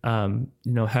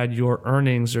 had your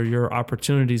earnings or your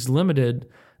opportunities limited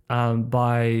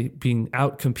by being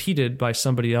outcompeted by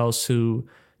somebody else who,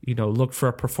 looked for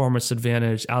a performance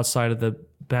advantage outside of the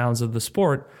bounds of the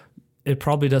sport, it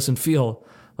probably doesn't feel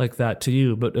like that to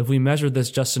you. But if we measure this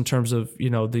just in terms of,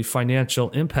 the financial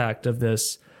impact of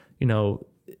this, in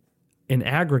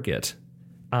aggregate,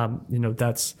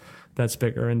 that's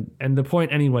bigger. And the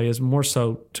point anyway is more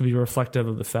so to be reflective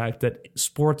of the fact that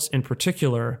sports in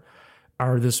particular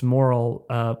are this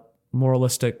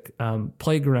moralistic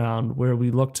playground where we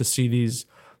look to see these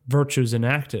virtues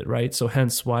enacted, right? So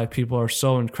hence why people are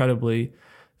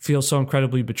feel so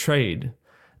incredibly betrayed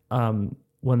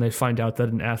when they find out that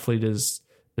an athlete is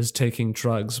taking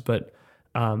drugs. But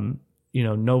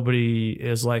nobody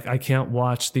is like, I can't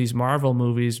watch these Marvel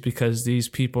movies because these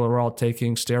people are all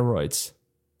taking steroids.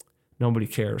 Nobody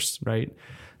cares, right?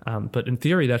 But in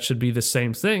theory, that should be the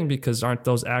same thing, because aren't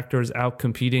those actors out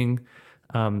competing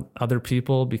other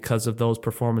people because of those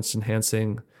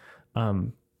performance-enhancing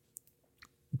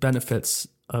benefits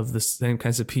of the same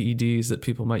kinds of PEDs that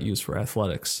people might use for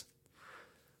athletics?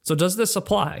 So does this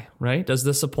apply, right? Does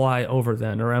this apply over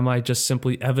then? Or am I just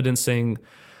simply evidencing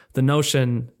the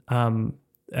notion,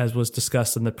 as was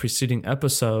discussed in the preceding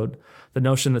episode, the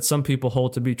notion that some people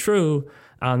hold to be true,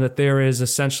 that there is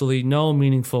essentially no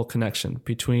meaningful connection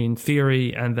between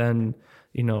theory and then,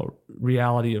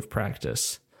 reality of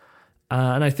practice.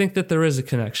 And I think that there is a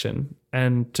connection.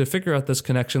 And to figure out this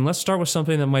connection, let's start with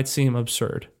something that might seem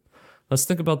absurd. Let's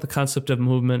think about the concept of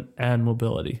movement and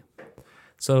mobility.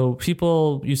 So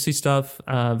you see stuff,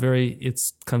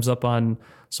 it comes up on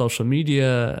social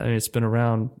media, and it's been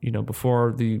around,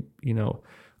 before the,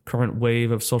 current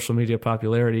wave of social media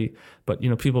popularity, but,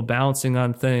 people balancing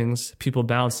on things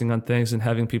and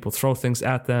having people throw things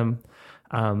at them,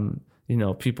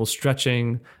 people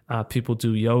stretching, people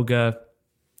do yoga,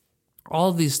 all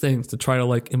of these things to try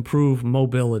to improve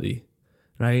mobility,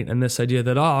 right? And this idea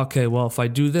that, if I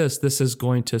do this, this is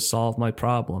going to solve my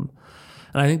problem.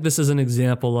 And I think this is an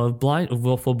example of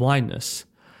willful blindness.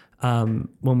 When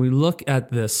we look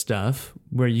at this stuff,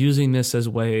 we're using this as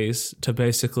ways to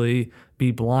basically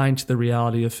be blind to the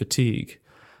reality of fatigue.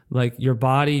 Like your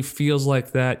body feels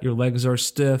like that. Your legs are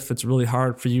stiff. It's really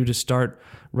hard for you to start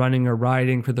running or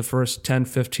riding for the first 10,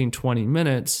 15, 20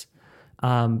 minutes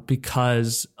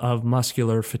because of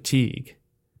muscular fatigue.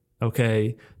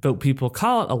 Okay. But people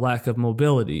call it a lack of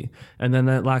mobility. And then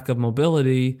that lack of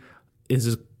mobility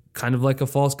is kind of like a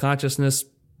false consciousness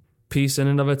piece in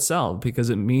and of itself, because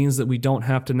it means that we don't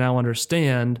have to now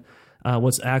understand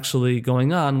what's actually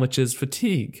going on, which is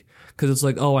fatigue. Because it's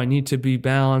like, oh, I need to be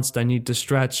balanced. I need to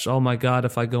stretch. Oh my God,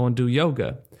 if I go and do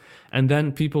yoga. And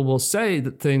then people will say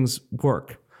that things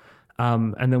work.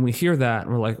 And then we hear that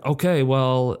and we're like, okay,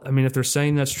 well, I mean, if they're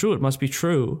saying that's true, it must be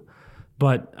true.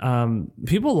 But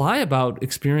people lie about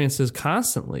experiences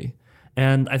constantly.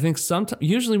 And I think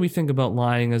usually we think about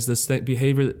lying as this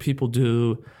behavior that people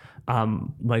do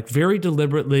like very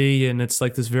deliberately, and it's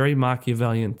like this very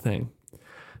Machiavellian thing.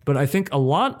 But I think a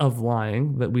lot of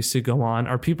lying that we see go on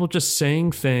are people just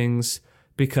saying things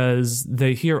because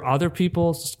they hear other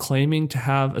people claiming to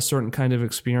have a certain kind of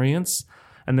experience.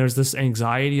 And there's this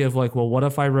anxiety of like, well, what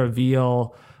if I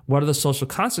reveal, what are the social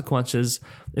consequences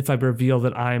if I reveal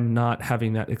that I'm not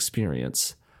having that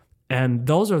experience? And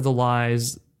those are the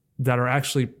lies that are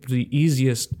actually the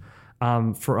easiest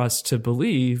for us to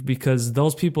believe, because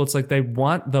those people, it's like they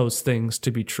want those things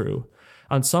to be true.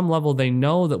 On some level, they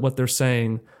know that what they're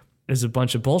saying is a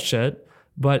bunch of bullshit,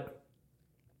 but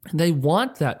they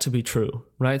want that to be true,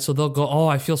 right? So they'll go, oh,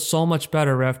 I feel so much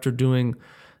better after doing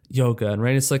yoga,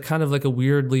 right? It's like kind of like a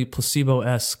weirdly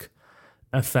placebo-esque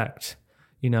effect,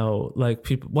 like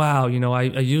people, wow, I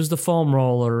used the foam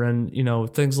roller and,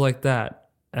 things like that.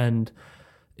 And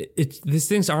these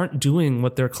things aren't doing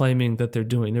what they're claiming that they're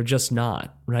doing. They're just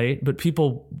not, right? But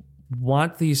people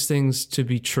want these things to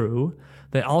be true.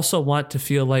 They also want to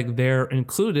feel like they're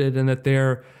included and that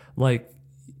they're like,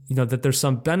 that there's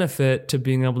some benefit to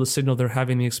being able to signal they're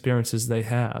having the experiences they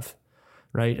have,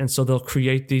 right? And so they'll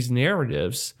create these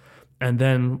narratives, and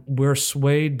then we're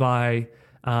swayed by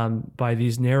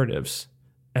these narratives,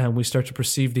 and we start to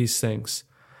perceive these things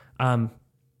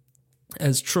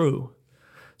as true.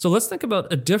 So let's think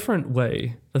about a different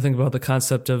way to think about the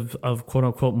concept of quote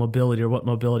unquote mobility, or what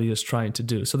mobility is trying to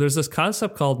do. So there's this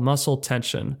concept called muscle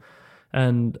tension.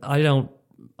 And I'm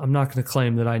not going to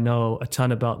claim that I know a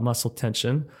ton about muscle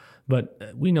tension, but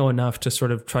we know enough to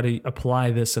sort of try to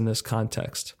apply this in this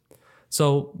context.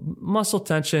 So muscle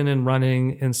tension in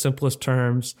running, in simplest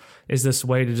terms, is this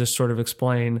way to just sort of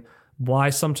explain why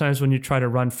sometimes when you try to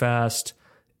run fast,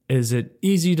 is it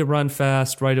easy to run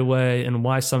fast right away? And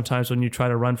why sometimes when you try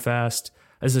to run fast,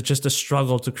 is it just a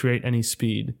struggle to create any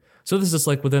speed? So this is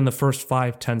like within the first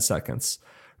 5-10 seconds,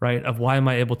 right? Of why am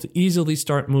I able to easily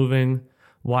start moving?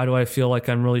 Why do I feel like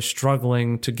I'm really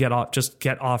struggling to get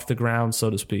off the ground, so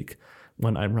to speak,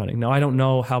 when I'm running? Now, I don't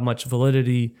know how much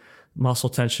validity muscle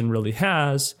tension really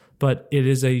has, but it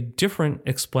is a different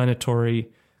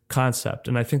explanatory concept.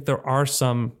 And I think there are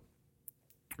some,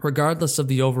 regardless of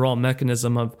the overall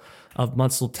mechanism of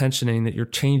muscle tensioning, that you're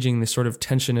changing the sort of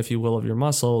tension, if you will, of your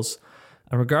muscles.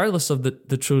 And regardless of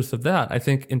the truth of that, I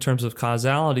think in terms of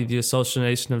causality, the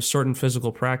association of certain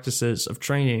physical practices of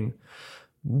training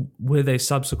with a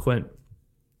subsequent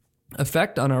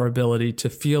effect on our ability to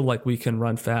feel like we can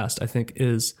run fast, I think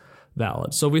is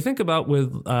valid. So we think about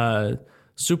with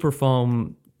super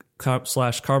foam /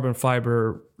 carbon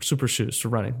fiber super shoes for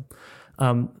running.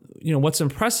 What's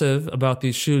impressive about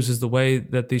these shoes is the way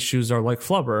that these shoes are like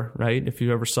Flubber, right? If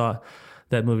you ever saw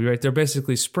that movie, right? They're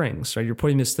basically springs, right? You're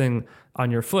putting this thing on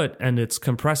your foot and it's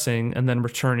compressing and then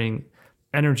returning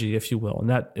energy, if you will. And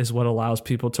that is what allows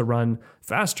people to run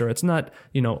faster. It's not,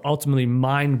 ultimately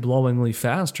mind-blowingly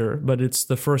faster, but it's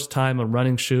the first time a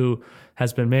running shoe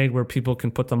has been made where people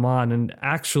can put them on and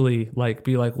actually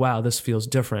be like, wow, this feels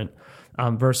different,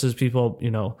 versus people,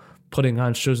 putting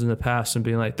on shoes in the past and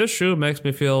being like, this shoe makes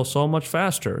me feel so much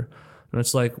faster. And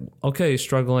it's like, okay,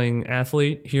 struggling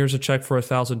athlete, here's a check for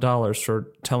 $1,000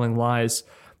 for telling lies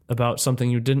about something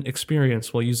you didn't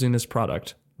experience while using this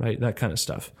product, right? That kind of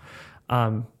stuff.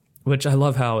 Which I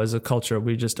love how, as a culture,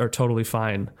 we just are totally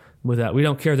fine with that. We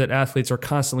don't care that athletes are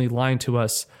constantly lying to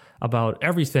us about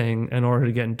everything in order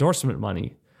to get endorsement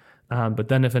money. But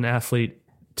then if an athlete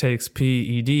takes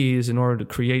PEDs in order to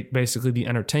create basically the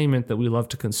entertainment that we love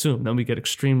to consume, then we get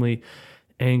extremely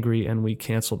angry and we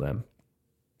cancel them.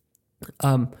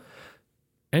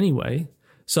 Anyway,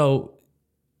 so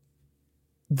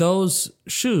those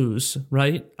shoes,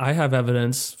 right? I have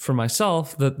evidence for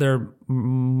myself that they're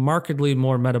markedly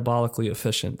more metabolically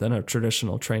efficient than a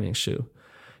traditional training shoe.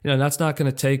 That's not going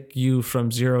to take you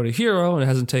from 0 to hero, and it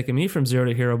hasn't taken me from 0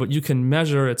 to hero, but you can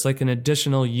measure, it's like an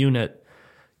additional unit,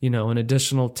 an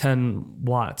additional 10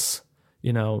 watts,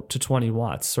 to 20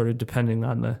 watts, sort of depending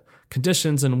on the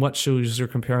conditions and what shoes you're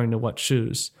comparing to what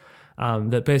shoes.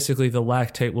 That basically the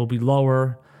lactate will be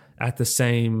lower at the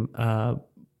same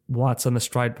watts on the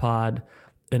stride pod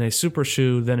in a super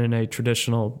shoe than in a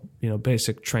traditional,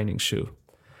 basic training shoe.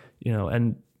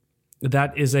 And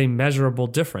that is a measurable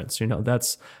difference.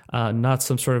 That's not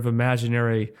some sort of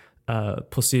imaginary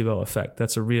placebo effect.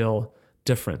 That's a real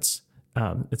difference.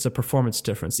 It's a performance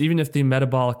difference. Even if the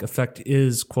metabolic effect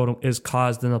is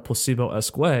caused in a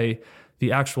placebo-esque way,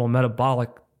 the actual metabolic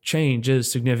change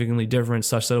is significantly different,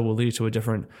 such that it will lead to a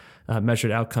different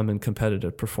measured outcome in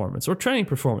competitive performance or training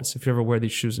performance if you ever wear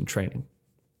these shoes in training.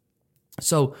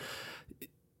 So,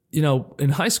 in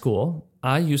high school,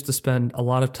 I used to spend a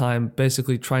lot of time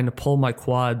basically trying to pull my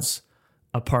quads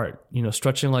apart,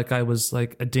 stretching like I was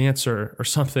like a dancer or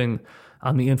something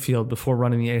on the infield before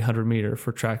running the 800 meter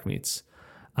for track meets.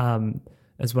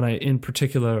 As when I in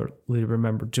particularly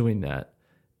remember doing that.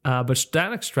 But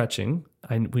static stretching,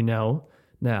 we know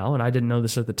now, and I didn't know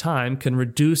this at the time, can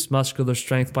reduce muscular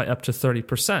strength by up to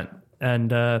 30%.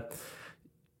 And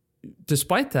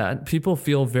despite that, people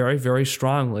feel very, very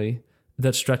strongly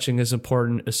that stretching is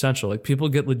important, essential. Like people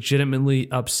get legitimately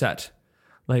upset,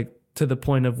 like to the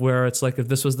point of where it's like if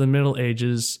this was the Middle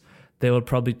Ages, they would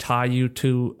probably tie you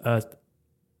to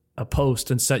a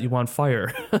post and set you on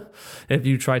fire if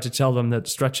you tried to tell them that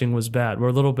stretching was bad. We're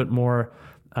a little bit more,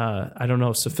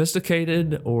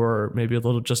 sophisticated, or maybe a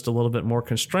little bit more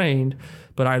constrained.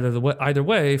 But either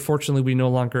way, fortunately, we no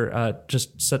longer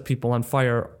just set people on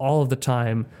fire all of the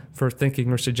time for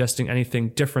thinking or suggesting anything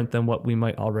different than what we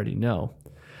might already know.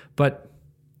 But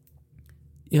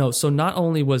so not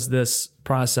only was this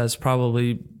process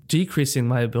probably decreasing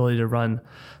my ability to run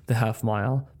the half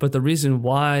mile, but the reason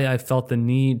why I felt the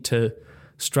need to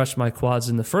stretch my quads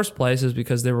in the first place is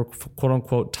because they were quote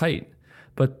unquote tight.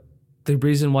 But the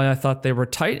reason why I thought they were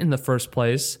tight in the first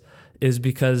place is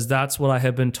because that's what I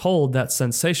had been told that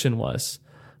sensation was,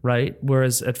 right?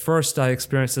 Whereas at first I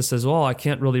experienced this as, well, I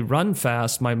can't really run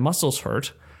fast, my muscles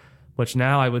hurt, which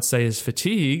now I would say is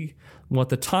fatigue. Well, at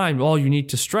the time, you need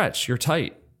to stretch, you're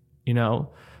tight,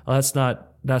 well, that's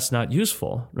not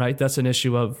useful, right? That's an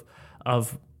issue of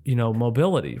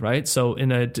mobility, right? So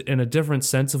in a different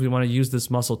sense, if we want to use this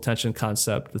muscle tension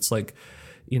concept, it's like,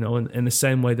 in the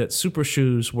same way that super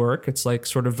shoes work, it's like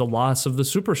sort of the loss of the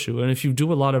super shoe. And if you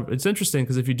do it's interesting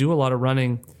because if you do a lot of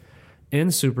running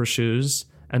in super shoes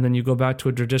and then you go back to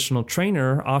a traditional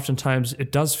trainer, oftentimes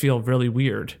it does feel really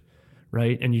weird,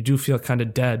 right? And you do feel kind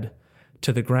of dead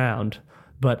to the ground.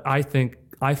 But I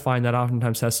find that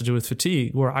oftentimes has to do with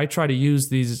fatigue, where I try to use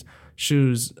these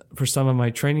shoes for some of my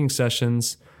training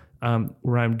sessions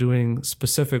where I'm doing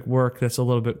specific work that's a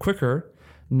little bit quicker,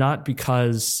 not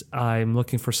because I'm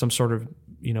looking for some sort of,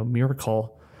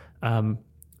 miracle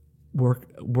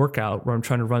workout where I'm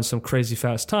trying to run some crazy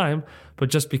fast time, but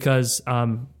just because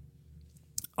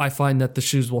I find that the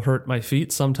shoes will hurt my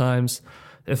feet sometimes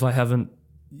if I haven't,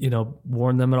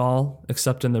 worn them at all,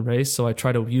 except in the race. So I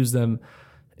try to use them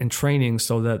in training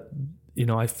so that,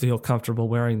 I feel comfortable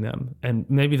wearing them. And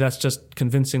maybe that's just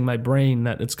convincing my brain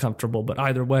that it's comfortable, but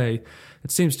either way,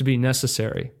 it seems to be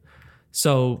necessary.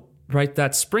 So, right,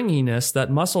 that springiness, that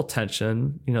muscle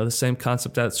tension, the same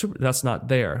concept that's not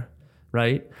there,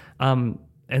 right? And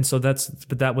so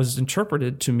that was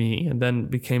interpreted to me and then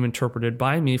became interpreted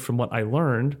by me from what I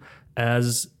learned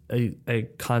as a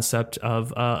concept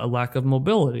of a lack of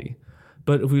mobility.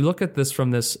 But if we look at this from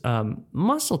this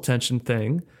muscle tension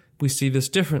thing, we see this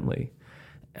differently.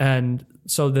 And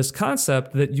so this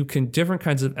concept that you can, different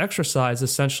kinds of exercise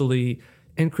essentially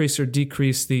increase or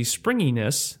decrease the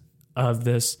springiness of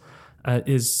this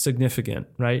is significant,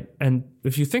 right? And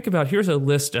if you think about, here's a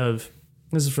list of,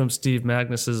 this is from Steve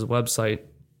Magnus's website.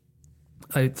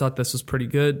 I thought this was pretty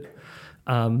good,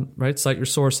 right? Cite your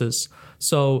sources.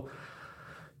 So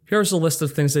here's a list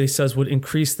of things that he says would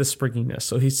increase the springiness.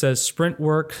 So he says sprint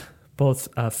work, both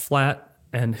flat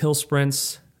and hill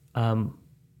sprints,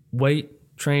 weight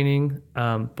training,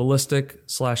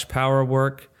 ballistic/power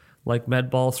work, like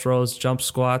med ball throws, jump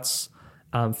squats,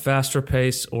 faster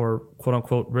pace or quote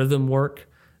unquote rhythm work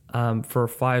for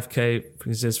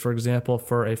 5K, for example,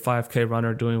 for a 5K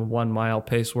runner doing 1 mile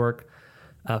pace work,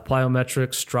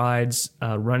 plyometrics, strides,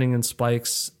 running in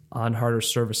spikes on harder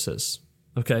surfaces.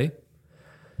 Okay.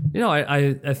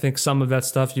 I think some of that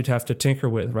stuff you'd have to tinker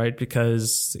with, right?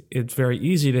 Because it's very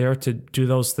easy there to do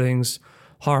those things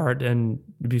hard and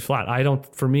be flat. I don't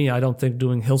think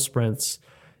doing hill sprints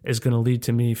is going to lead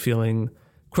to me feeling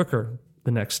quicker the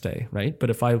next day, right?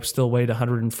 But if I still weighed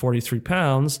 143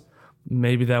 pounds,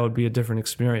 maybe that would be a different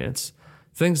experience.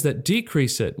 Things that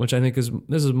decrease it, which I think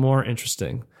this is more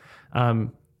interesting.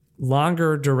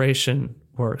 Longer duration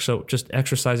work, so just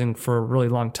exercising for a really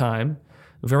long time,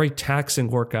 very taxing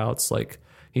workouts, like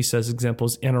he says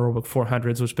examples, anaerobic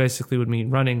 400s, which basically would mean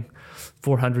running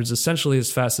 400s essentially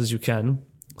as fast as you can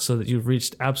so that you've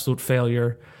reached absolute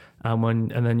failure,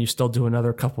 and then you still do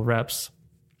another couple reps.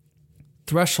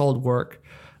 Threshold work,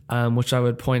 which I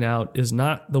would point out is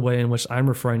not the way in which I'm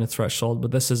referring to threshold,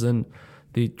 but this is in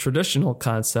the traditional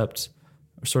concept,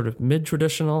 or sort of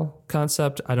mid-traditional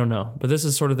concept, I don't know. But this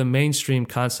is sort of the mainstream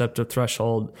concept of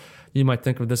threshold. You might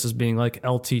think of this as being like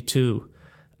LT2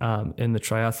 in the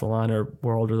triathlon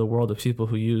world, or the world of people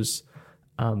who use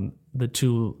the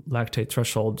 2 lactate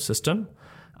threshold system.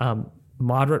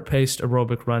 Moderate paced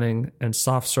aerobic running and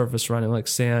soft surface running like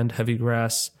sand, heavy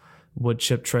grass, wood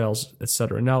chip trails,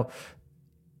 etc. Now,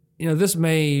 this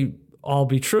may all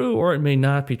be true or it may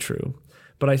not be true.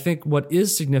 But I think what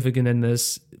is significant in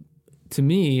this, to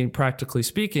me, practically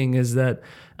speaking, is that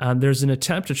there's an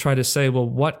attempt to try to say, well,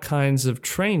 what kinds of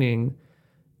training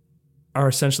are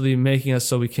essentially making us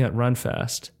so we can't run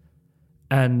fast?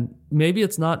 And maybe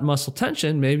it's not muscle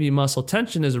tension. Maybe muscle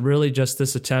tension is really just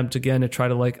this attempt, again, to try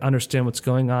to understand what's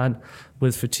going on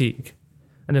with fatigue.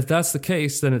 And if that's the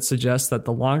case, then it suggests that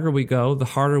the longer we go, the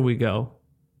harder we go,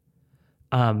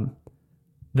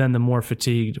 then the more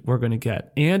fatigued we're going to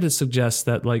get. And it suggests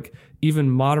that even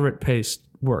moderate paced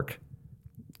work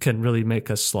can really make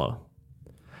us slow.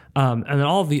 And then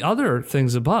all of the other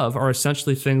things above are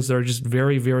essentially things that are just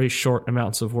very, very short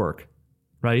amounts of work,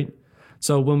 right?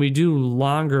 So when we do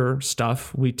longer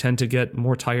stuff, we tend to get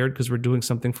more tired because we're doing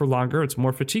something for longer. It's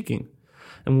more fatiguing.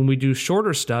 And when we do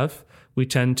shorter stuff, we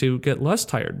tend to get less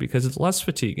tired because it's less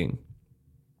fatiguing.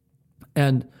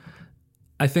 And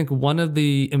I think one of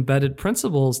the embedded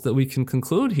principles that we can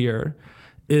conclude here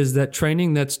is that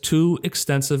training that's too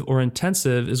extensive or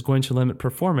intensive is going to limit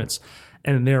performance.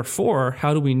 And therefore,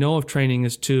 how do we know if training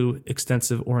is too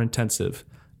extensive or intensive?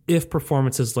 If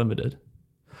performance is limited.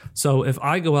 So if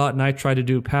I go out and I try to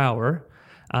do power,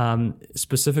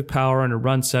 specific power in a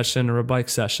run session or a bike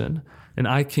session, and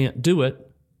I can't do it,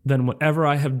 then whatever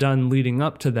I have done leading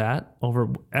up to that over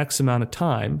X amount of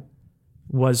time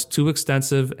was too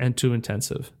extensive and too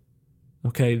intensive.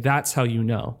 Okay, that's how you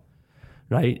know,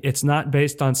 right? It's not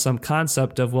based on some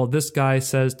concept of, well, this guy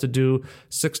says to do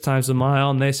 6 times a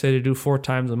mile and they say to do 4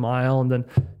 times a mile. And then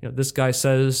this guy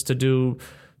says to do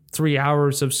 3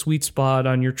 hours of sweet spot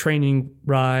on your training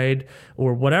ride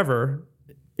or whatever.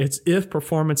 It's if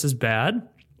performance is bad,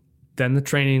 then the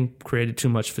training created too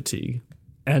much fatigue.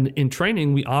 And in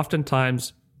training, we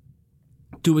oftentimes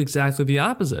do exactly the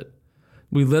opposite.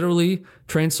 We literally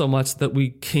train so much that we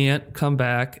can't come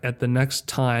back at the next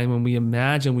time when we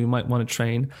imagine we might want to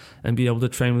train and be able to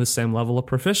train with the same level of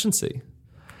proficiency.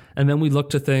 And then we look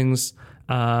to things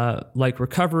like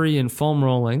recovery and foam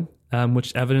rolling,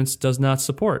 which evidence does not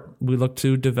support. We look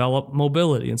to develop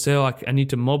mobility and say, I need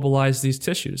to mobilize these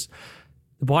tissues.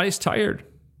 The body's tired.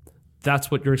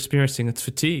 That's what you're experiencing. It's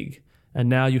fatigue. And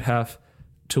now you have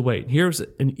to wait. Here's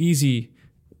an easy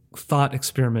thought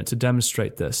experiment to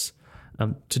demonstrate this.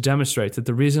 To demonstrate that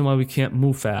the reason why we can't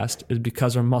move fast is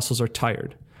because our muscles are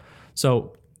tired.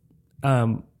 So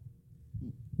one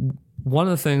of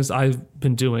the things I've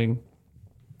been doing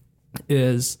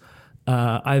is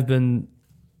I've been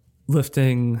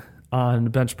lifting on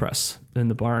bench press in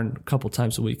the barn a couple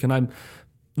times a week, and I'm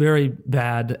very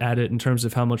bad at it in terms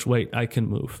of how much weight I can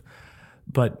move.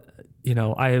 But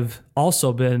I've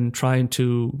also been trying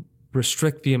to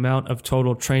restrict the amount of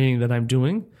total training that I'm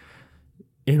doing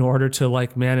in order to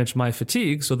manage my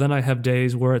fatigue. So then I have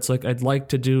days where it's I'd like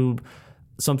to do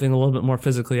something a little bit more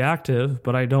physically active,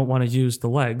 but I don't want to use the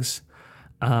legs.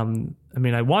 I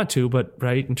want to, but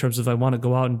right, in terms of I want to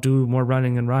go out and do more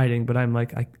running and riding, but I'm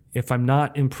if I'm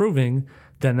not improving,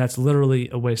 then that's literally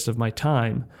a waste of my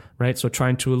time, right? So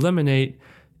trying to eliminate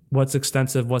what's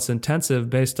extensive, what's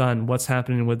intensive based on what's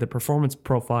happening with the performance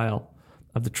profile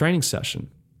of the training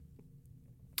session.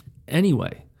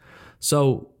 Anyway,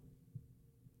 so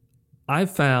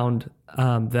I've found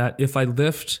that if I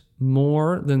lift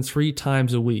more than 3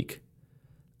 times a week,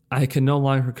 I can no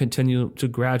longer continue to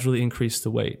gradually increase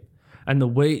the weight. And the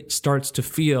weight starts to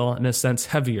feel, in a sense,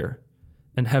 heavier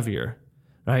and heavier,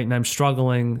 right? And I'm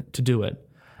struggling to do it.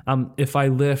 If I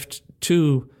lift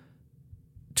 2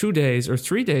 days or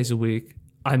 3 days a week,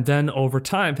 I'm then over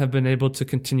time have been able to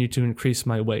continue to increase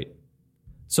my weight.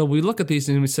 So we look at these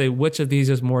and we say, which of these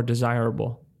is more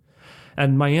desirable?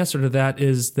 And my answer to that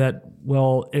is that,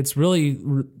 well,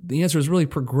 the answer is really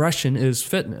progression is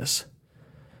fitness,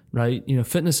 right?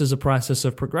 Fitness is a process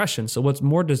of progression. So what's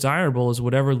more desirable is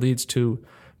whatever leads to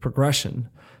progression.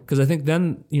 Because I think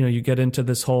then, you get into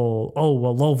this whole,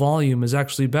 low volume is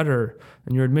actually better.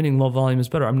 And you're admitting low volume is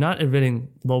better. I'm not admitting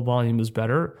low volume is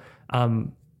better.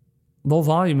 Low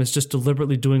volume is just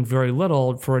deliberately doing very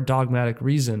little for a dogmatic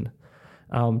reason.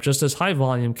 Just as high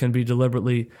volume can be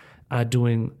deliberately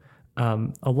doing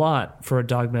a lot for a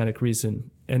dogmatic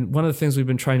reason. And one of the things we've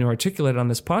been trying to articulate on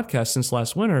this podcast since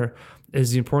last winter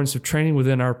is the importance of training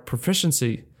within our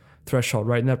proficiency threshold,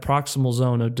 right, in that proximal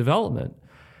zone of development.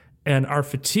 And our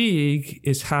fatigue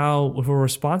is how, if we're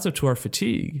responsive to our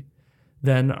fatigue,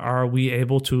 then are we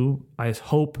able to, I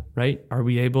hope, right, are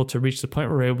we able to reach the point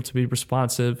where we're able to be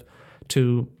responsive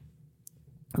to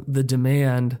the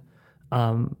demand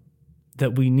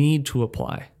that we need to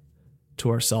apply to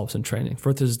ourselves in training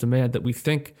versus demand that we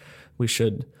think we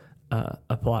should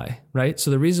apply, right?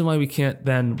 So the reason why we can't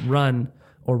then run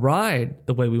or ride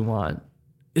the way we want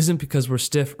isn't because we're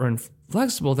stiff or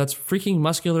inflexible. That's freaking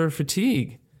muscular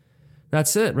fatigue.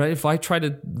 That's it, right? If I try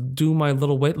to do my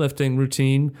little weightlifting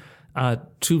routine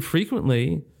too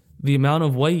frequently, the amount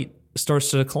of weight starts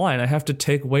to decline. I have to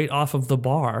take weight off of the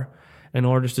bar in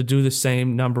order to do the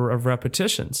same number of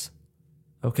repetitions.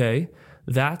 Okay?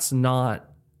 That's not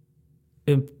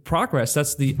in progress.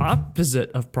 That's the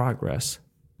opposite of progress.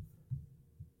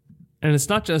 And it's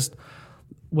not just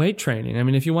weight training. I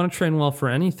mean, if you want to train well for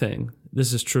anything,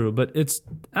 this is true, but it's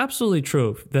absolutely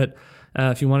true that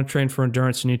if you want to train for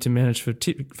endurance, you need to manage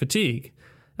fatigue.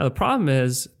 Now, the problem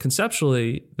is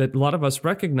conceptually that a lot of us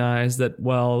recognize that,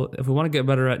 well, if we want to get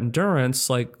better at endurance,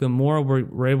 like the more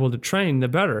we're able to train, the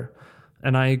better.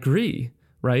 And I agree,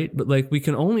 right? But like we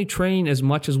can only train as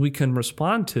much as we can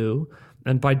respond to.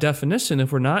 And by definition,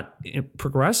 if we're not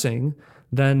progressing,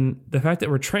 then the fact that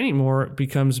we're training more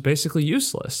becomes basically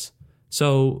useless.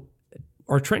 So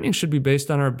our training should be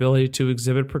based on our ability to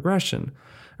exhibit progression.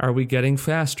 Are we getting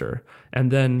faster?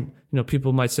 And then,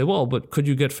 people might say, well, but could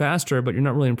you get faster, but you're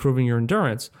not really improving your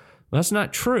endurance? Well, that's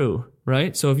not true,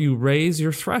 right? So if you raise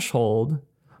your threshold,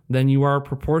 then you are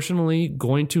proportionally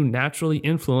going to naturally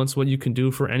influence what you can do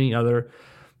for any other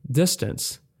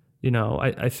distance.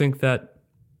 I think that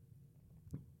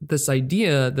this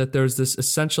idea that there's this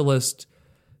essentialist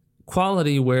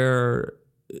quality where,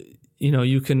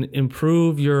 you can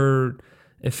improve your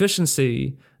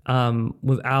efficiency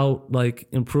without like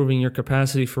improving your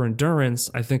capacity for endurance,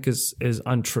 I think is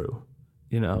untrue,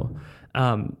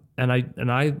 and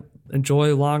I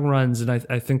enjoy long runs, and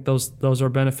I think those are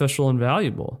beneficial and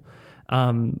valuable.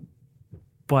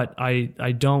 But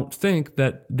I don't think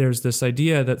that there's this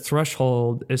idea that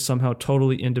threshold is somehow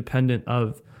totally independent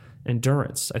of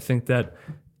endurance. I think that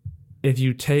if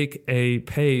you take a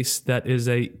pace that is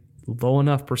a low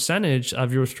enough percentage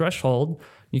of your threshold,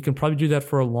 you can probably do that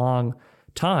for a long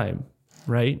time,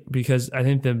 right? Because I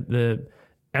think the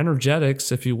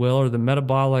energetics, if you will, or the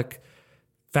metabolic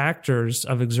factors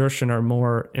of exertion are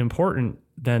more important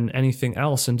than anything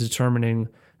else in determining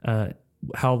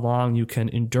how long you can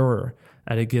endure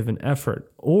at a given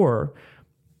effort. Or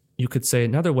you could say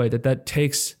another way that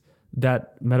takes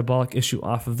that metabolic issue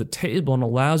off of the table and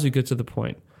allows you to get to the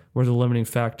point where the limiting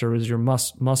factor is your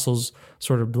muscles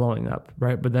sort of blowing up,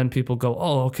 right? But then people go,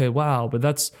 oh, okay, wow, but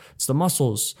it's the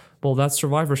muscles. Well, that's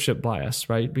survivorship bias,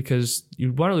 right? Because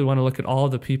you really want to look at all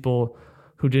the people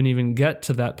who didn't even get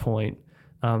to that point,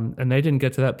 and they didn't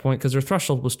get to that point because their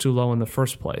threshold was too low in the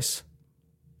first place.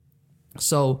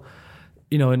 So,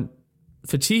 in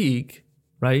fatigue,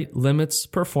 right, limits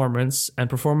performance, and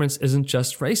performance isn't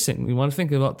just racing. We want to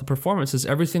think about the performance as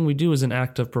everything we do is an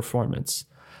act of performance.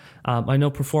 I know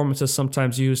performance is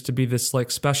sometimes used to be this like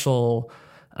special,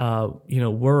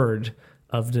 word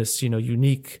of this,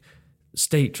 unique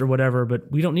state or whatever,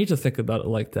 but we don't need to think about it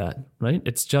like that, right?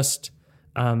 It's just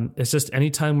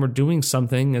anytime we're doing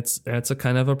something, it's a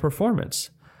kind of a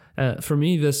performance. For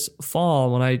me, this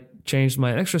fall, when I changed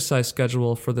my exercise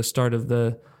schedule for the start of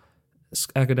the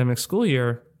academic school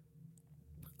year,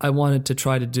 I wanted to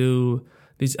try to do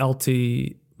these LT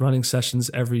running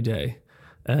sessions every day.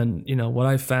 And, what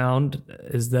I found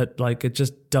is that like, it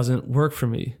just doesn't work for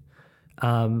me.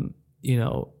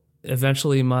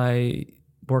 Eventually my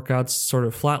workouts sort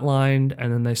of flatlined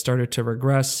and then they started to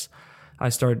regress. I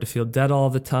started to feel dead all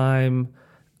the time.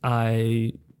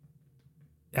 I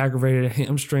aggravated a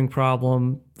hamstring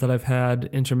problem that I've had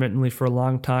intermittently for a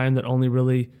long time that only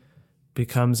really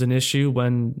becomes an issue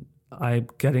when I'm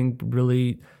getting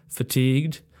really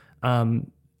fatigued,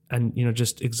 and,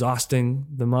 just exhausting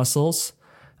the muscles.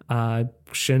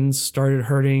 Shins started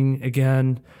hurting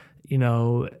again,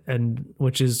 and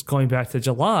which is going back to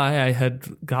July. I had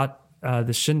got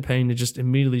the shin pain to just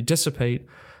immediately dissipate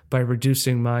by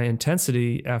reducing my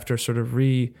intensity after sort of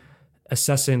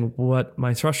assessing what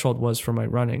my threshold was for my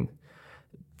running.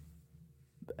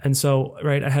 And so,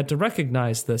 right, I had to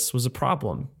recognize this was a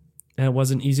problem. And it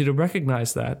wasn't easy to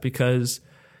recognize that because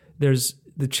there's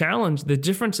the challenge. The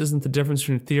difference isn't the difference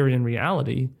between theory and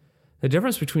reality. The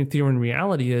difference between theory and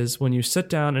reality is when you sit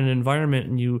down in an environment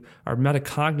and you are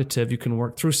metacognitive, you can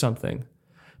work through something.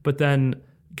 But then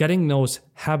getting those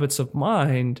habits of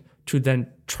mind to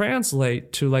then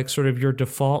translate to like sort of your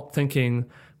default thinking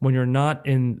when you're not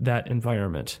in that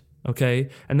environment, okay?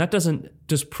 And that doesn't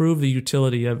just prove the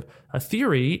utility of a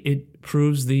theory, it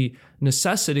proves the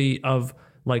necessity of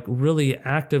like really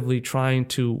actively trying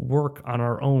to work on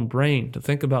our own brain to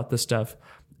think about this stuff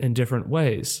in different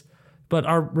ways. But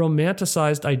our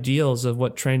romanticized ideals of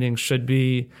what training should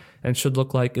be and should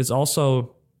look like is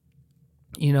also,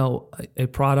 you know, a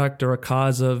product or a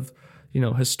cause of, you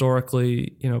know,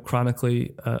 historically, you know,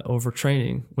 chronically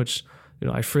overtraining, which, you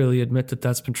know, I freely admit that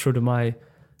that's been true to my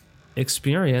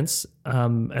experience.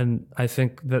 And I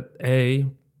think that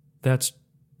that's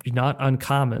not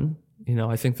uncommon. You know,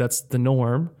 I think that's the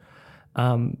norm.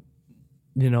 You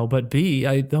know, but B,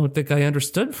 I don't think I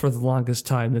understood for the longest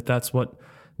time that that's what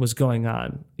was going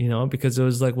on, you know, because it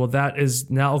was like, well, that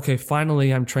is now, okay,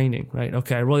 finally I'm training, right?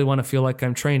 Okay, I really want to feel like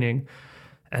I'm training.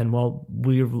 And well,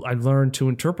 I learned to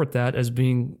interpret that as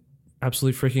being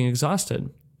absolutely freaking exhausted.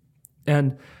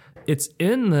 And it's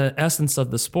in the essence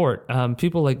of the sport.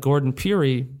 People like Gordon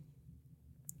Peary,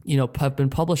 you know, have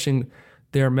been publishing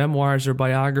their memoirs or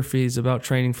biographies about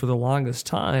training for the longest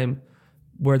time,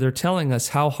 where they're telling us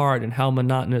how hard and how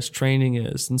monotonous training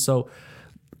is. And so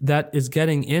that is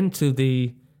getting into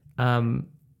the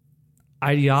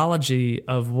ideology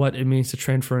of what it means to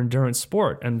train for endurance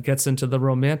sport, and gets into the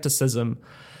romanticism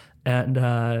and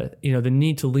you know, the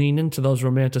need to lean into those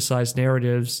romanticized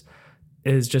narratives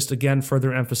is just again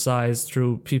further emphasized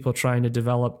through people trying to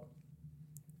develop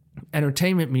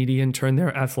entertainment media and turn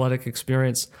their athletic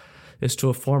experience is to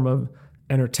a form of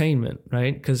entertainment,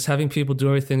 right? Because having people do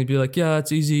everything and be like, yeah,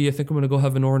 it's easy, I think I'm going to go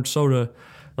have an orange soda.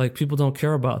 Like, people don't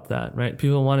care about that, right?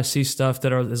 People want to see stuff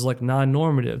that is like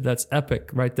non-normative, that's epic,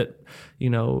 right? That, you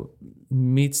know,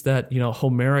 meets that, you know,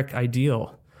 Homeric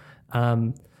ideal.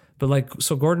 But like,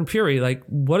 so Gordon Peary, like,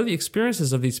 what are the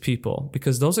experiences of these people?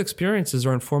 Because those experiences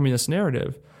are informing this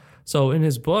narrative. So in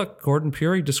his book, Gordon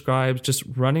Peary describes just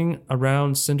running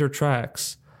around cinder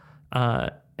tracks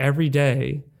every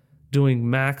day, doing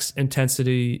max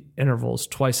intensity intervals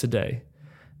twice a day.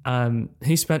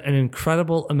 He spent an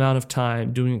incredible amount of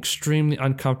time doing extremely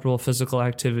uncomfortable physical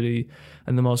activity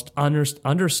in the most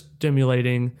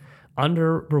understimulating,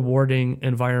 under-rewarding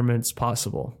environments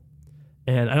possible.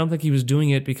 And I don't think he was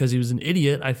doing it because he was an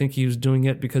idiot. I think he was doing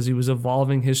it because he was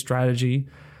evolving his strategy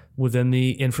within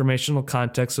the informational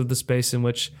context of the space in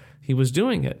which he was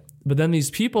doing it. But then these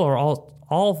people are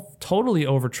all totally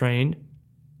overtrained.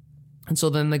 And so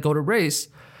then they go to race,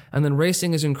 and then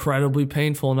racing is incredibly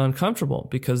painful and uncomfortable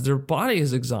because their body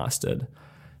is exhausted.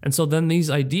 And so then these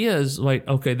ideas like,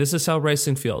 okay, this is how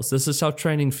racing feels. This is how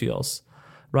training feels,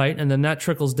 right? And then that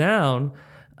trickles down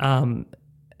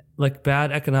like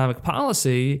bad economic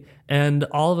policy. And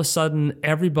all of a sudden,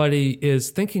 everybody is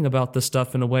thinking about this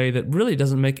stuff in a way that really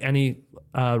doesn't make any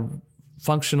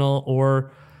functional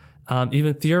or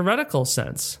even theoretical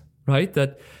sense, right?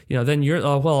 That, you know, then you're,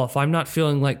 oh, well, if I'm not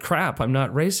feeling like crap, I'm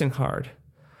not racing hard.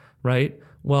 Right?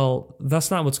 Well,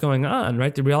 that's not what's going on,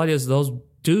 right? The reality is those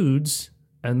dudes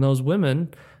and those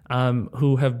women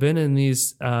who have been in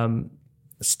these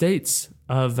states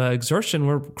of exertion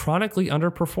were chronically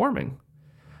underperforming.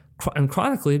 And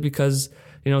chronically because,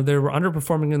 you know, they were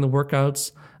underperforming in the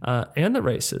workouts and the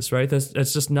races, right?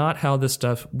 That's just not how this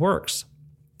stuff works.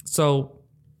 So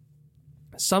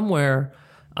somewhere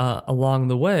along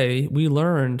the way, we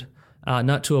learned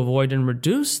not to avoid and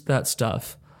reduce that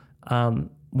stuff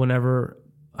whenever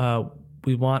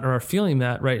we want or are feeling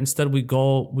that, right? Instead,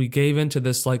 we gave into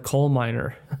this like coal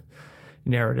miner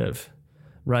narrative,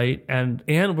 right? And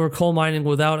we're coal mining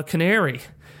without a canary,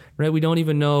 right? We don't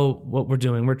even know what we're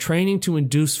doing. We're training to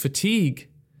induce fatigue.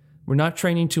 We're not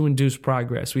training to induce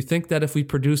progress. We think that if we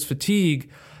produce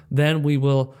fatigue, then we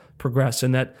will progress,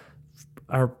 and that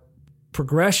our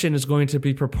progression is going to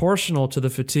be proportional to the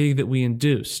fatigue that we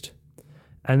induced.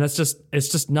 And it's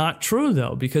just not true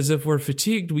though, because if we're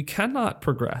fatigued, we cannot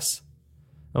progress.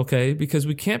 Okay? Because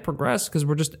we can't progress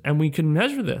because and we can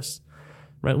measure this,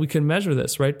 right? We can measure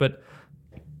this, right? But,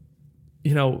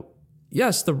 you know,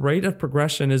 yes, the rate of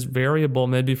progression is variable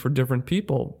maybe for different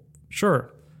people.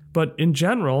 Sure. But in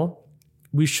general,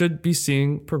 we should be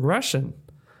seeing progression.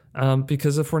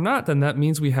 Because if we're not, then that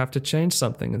means we have to change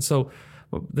something. And so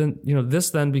then, you know,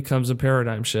 this then becomes a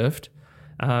paradigm shift.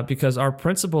 because our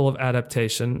principle of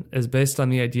adaptation is based on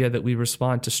the idea that we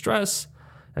respond to stress,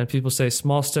 and people say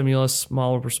small stimulus,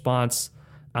 small response,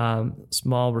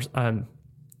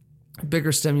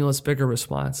 bigger stimulus, bigger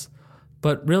response.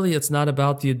 But really, it's not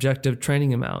about the objective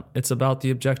training amount. It's about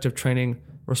the objective training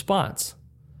response.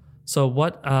 So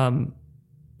what,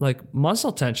 like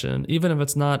muscle tension, even if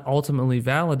it's not ultimately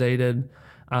validated,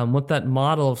 what that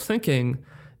model of thinking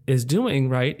is doing,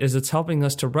 right, is it's helping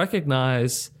us to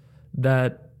recognize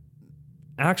that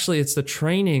actually it's the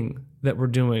training that we're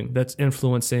doing that's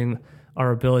influencing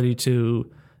our ability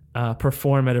to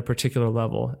perform at a particular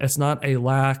level. It's not a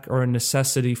lack or a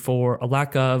necessity for a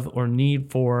lack of or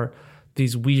need for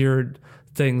these weird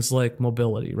things like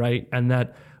mobility, right? And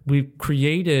that we've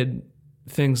created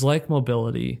things like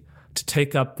mobility to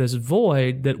take up this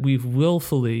void that we've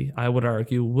willfully, I would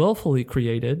argue, willfully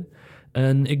created,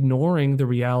 and ignoring the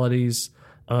realities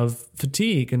of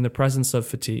fatigue and the presence of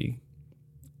fatigue.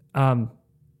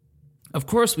 Of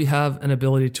course, we have an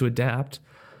ability to adapt,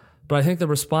 but I think the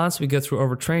response we get through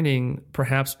overtraining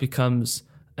perhaps becomes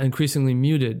increasingly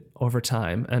muted over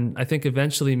time. And I think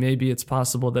eventually maybe it's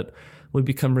possible that we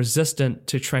become resistant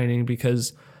to training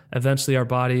because eventually our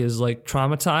body is like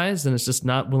traumatized and it's just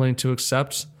not willing to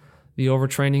accept the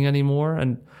overtraining anymore.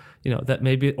 And, that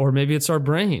maybe it's our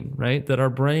brain, right? That our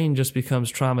brain just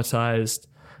becomes traumatized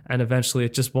and eventually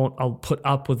it just won't put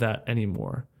up with that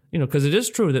anymore. Because it is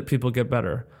true that people get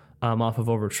better off of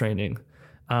overtraining.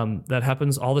 That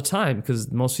happens all the time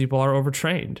because most people are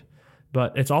overtrained.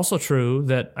 But it's also true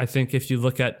that I think if you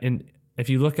look at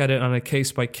it on a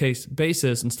case-by-case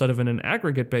basis instead of in an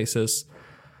aggregate basis,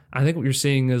 I think what you're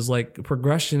seeing is like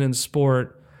progression in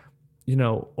sport,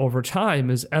 over time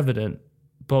is evident,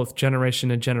 both generation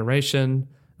to generation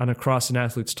and across an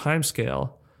athlete's time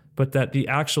scale, but that the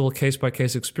actual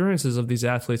case-by-case experiences of these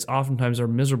athletes oftentimes are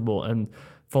miserable and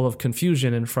full of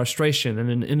confusion and frustration and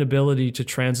an inability to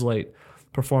translate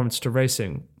performance to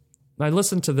racing. I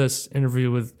listened to this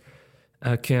interview with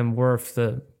Cam Wurf,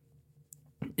 the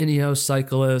Ineos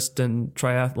cyclist and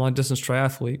long-distance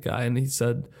triathlete guy, and he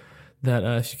said that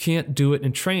if you can't do it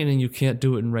in training, you can't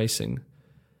do it in racing.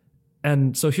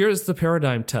 And so here's the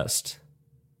paradigm test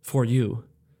for you.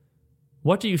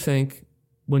 What do you think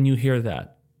when you hear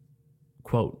that?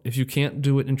 Quote, if you can't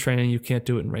do it in training, you can't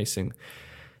do it in racing.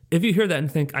 If you hear that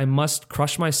and think, I must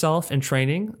crush myself in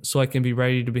training so I can be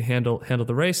ready to handle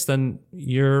the race, then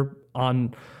you're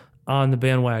on the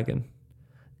bandwagon.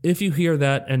 If you hear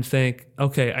that and think,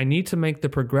 okay, I need to make the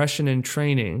progression in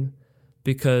training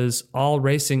because all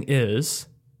racing is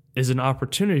an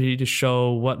opportunity to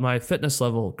show what my fitness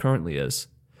level currently is,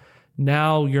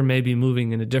 now you're maybe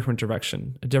moving in a different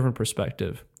direction, a different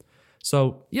perspective.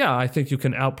 So yeah, I think you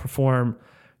can outperform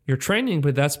your training,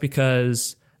 but that's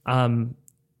because you'll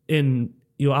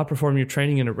outperform your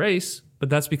training in a race, but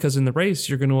that's because in the race,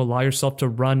 you're going to allow yourself to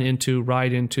ride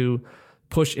into,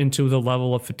 push into the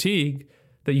level of fatigue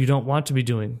that you don't want to be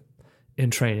doing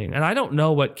in training. And I don't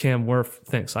know what Cam Wurf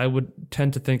thinks. I would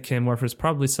tend to think Cam Wurf is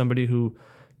probably somebody who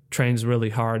trains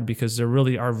really hard because there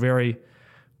really are very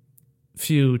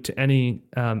few to any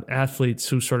athletes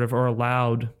who sort of are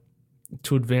allowed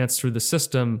to advance through the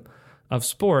system of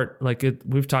sport.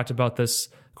 We've talked about this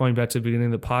going back to the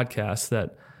beginning of the podcast,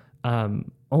 that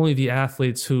only the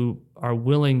athletes who are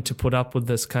willing to put up with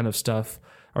this kind of stuff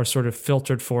are sort of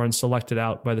filtered for and selected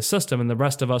out by the system. And the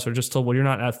rest of us are just told, well, you're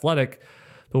not athletic,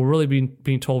 but we're really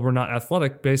being told we're not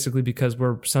athletic basically because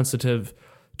we're sensitive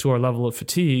to our level of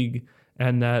fatigue,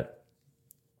 and that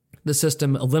the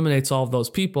system eliminates all of those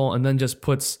people and then just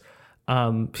puts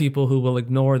people who will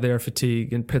ignore their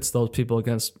fatigue and pits those people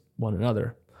against one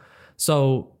another.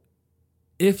 So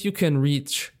if you can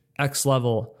reach X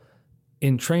level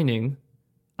in training,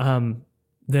 then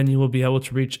you will be able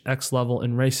to reach X level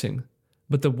in racing.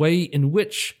 But the way in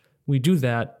which we do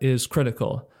that is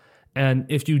critical. And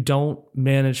if you don't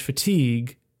manage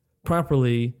fatigue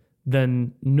properly,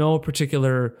 then no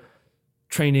particular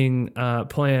training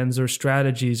plans or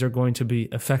strategies are going to be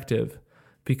effective,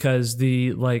 because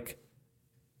the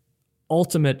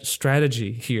ultimate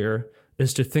strategy here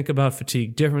is to think about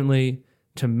fatigue differently,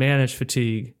 to manage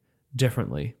fatigue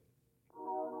differently.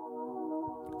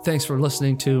 Thanks for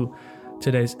listening to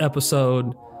today's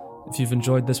episode. If you've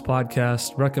enjoyed this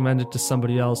podcast, recommend it to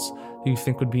somebody else who you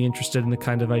think would be interested in the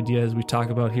kind of ideas we talk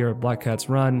about here at Black Cats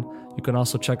Run. You can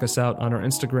also check us out on our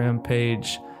Instagram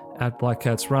page at Black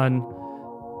Cats Run.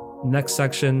 Next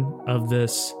section of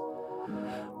this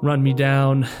Run Me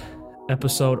Down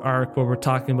episode arc, where we're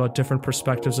talking about different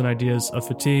perspectives and ideas of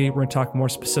fatigue. We're going to talk more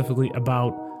specifically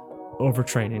about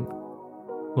overtraining.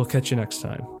 We'll catch you next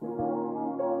time.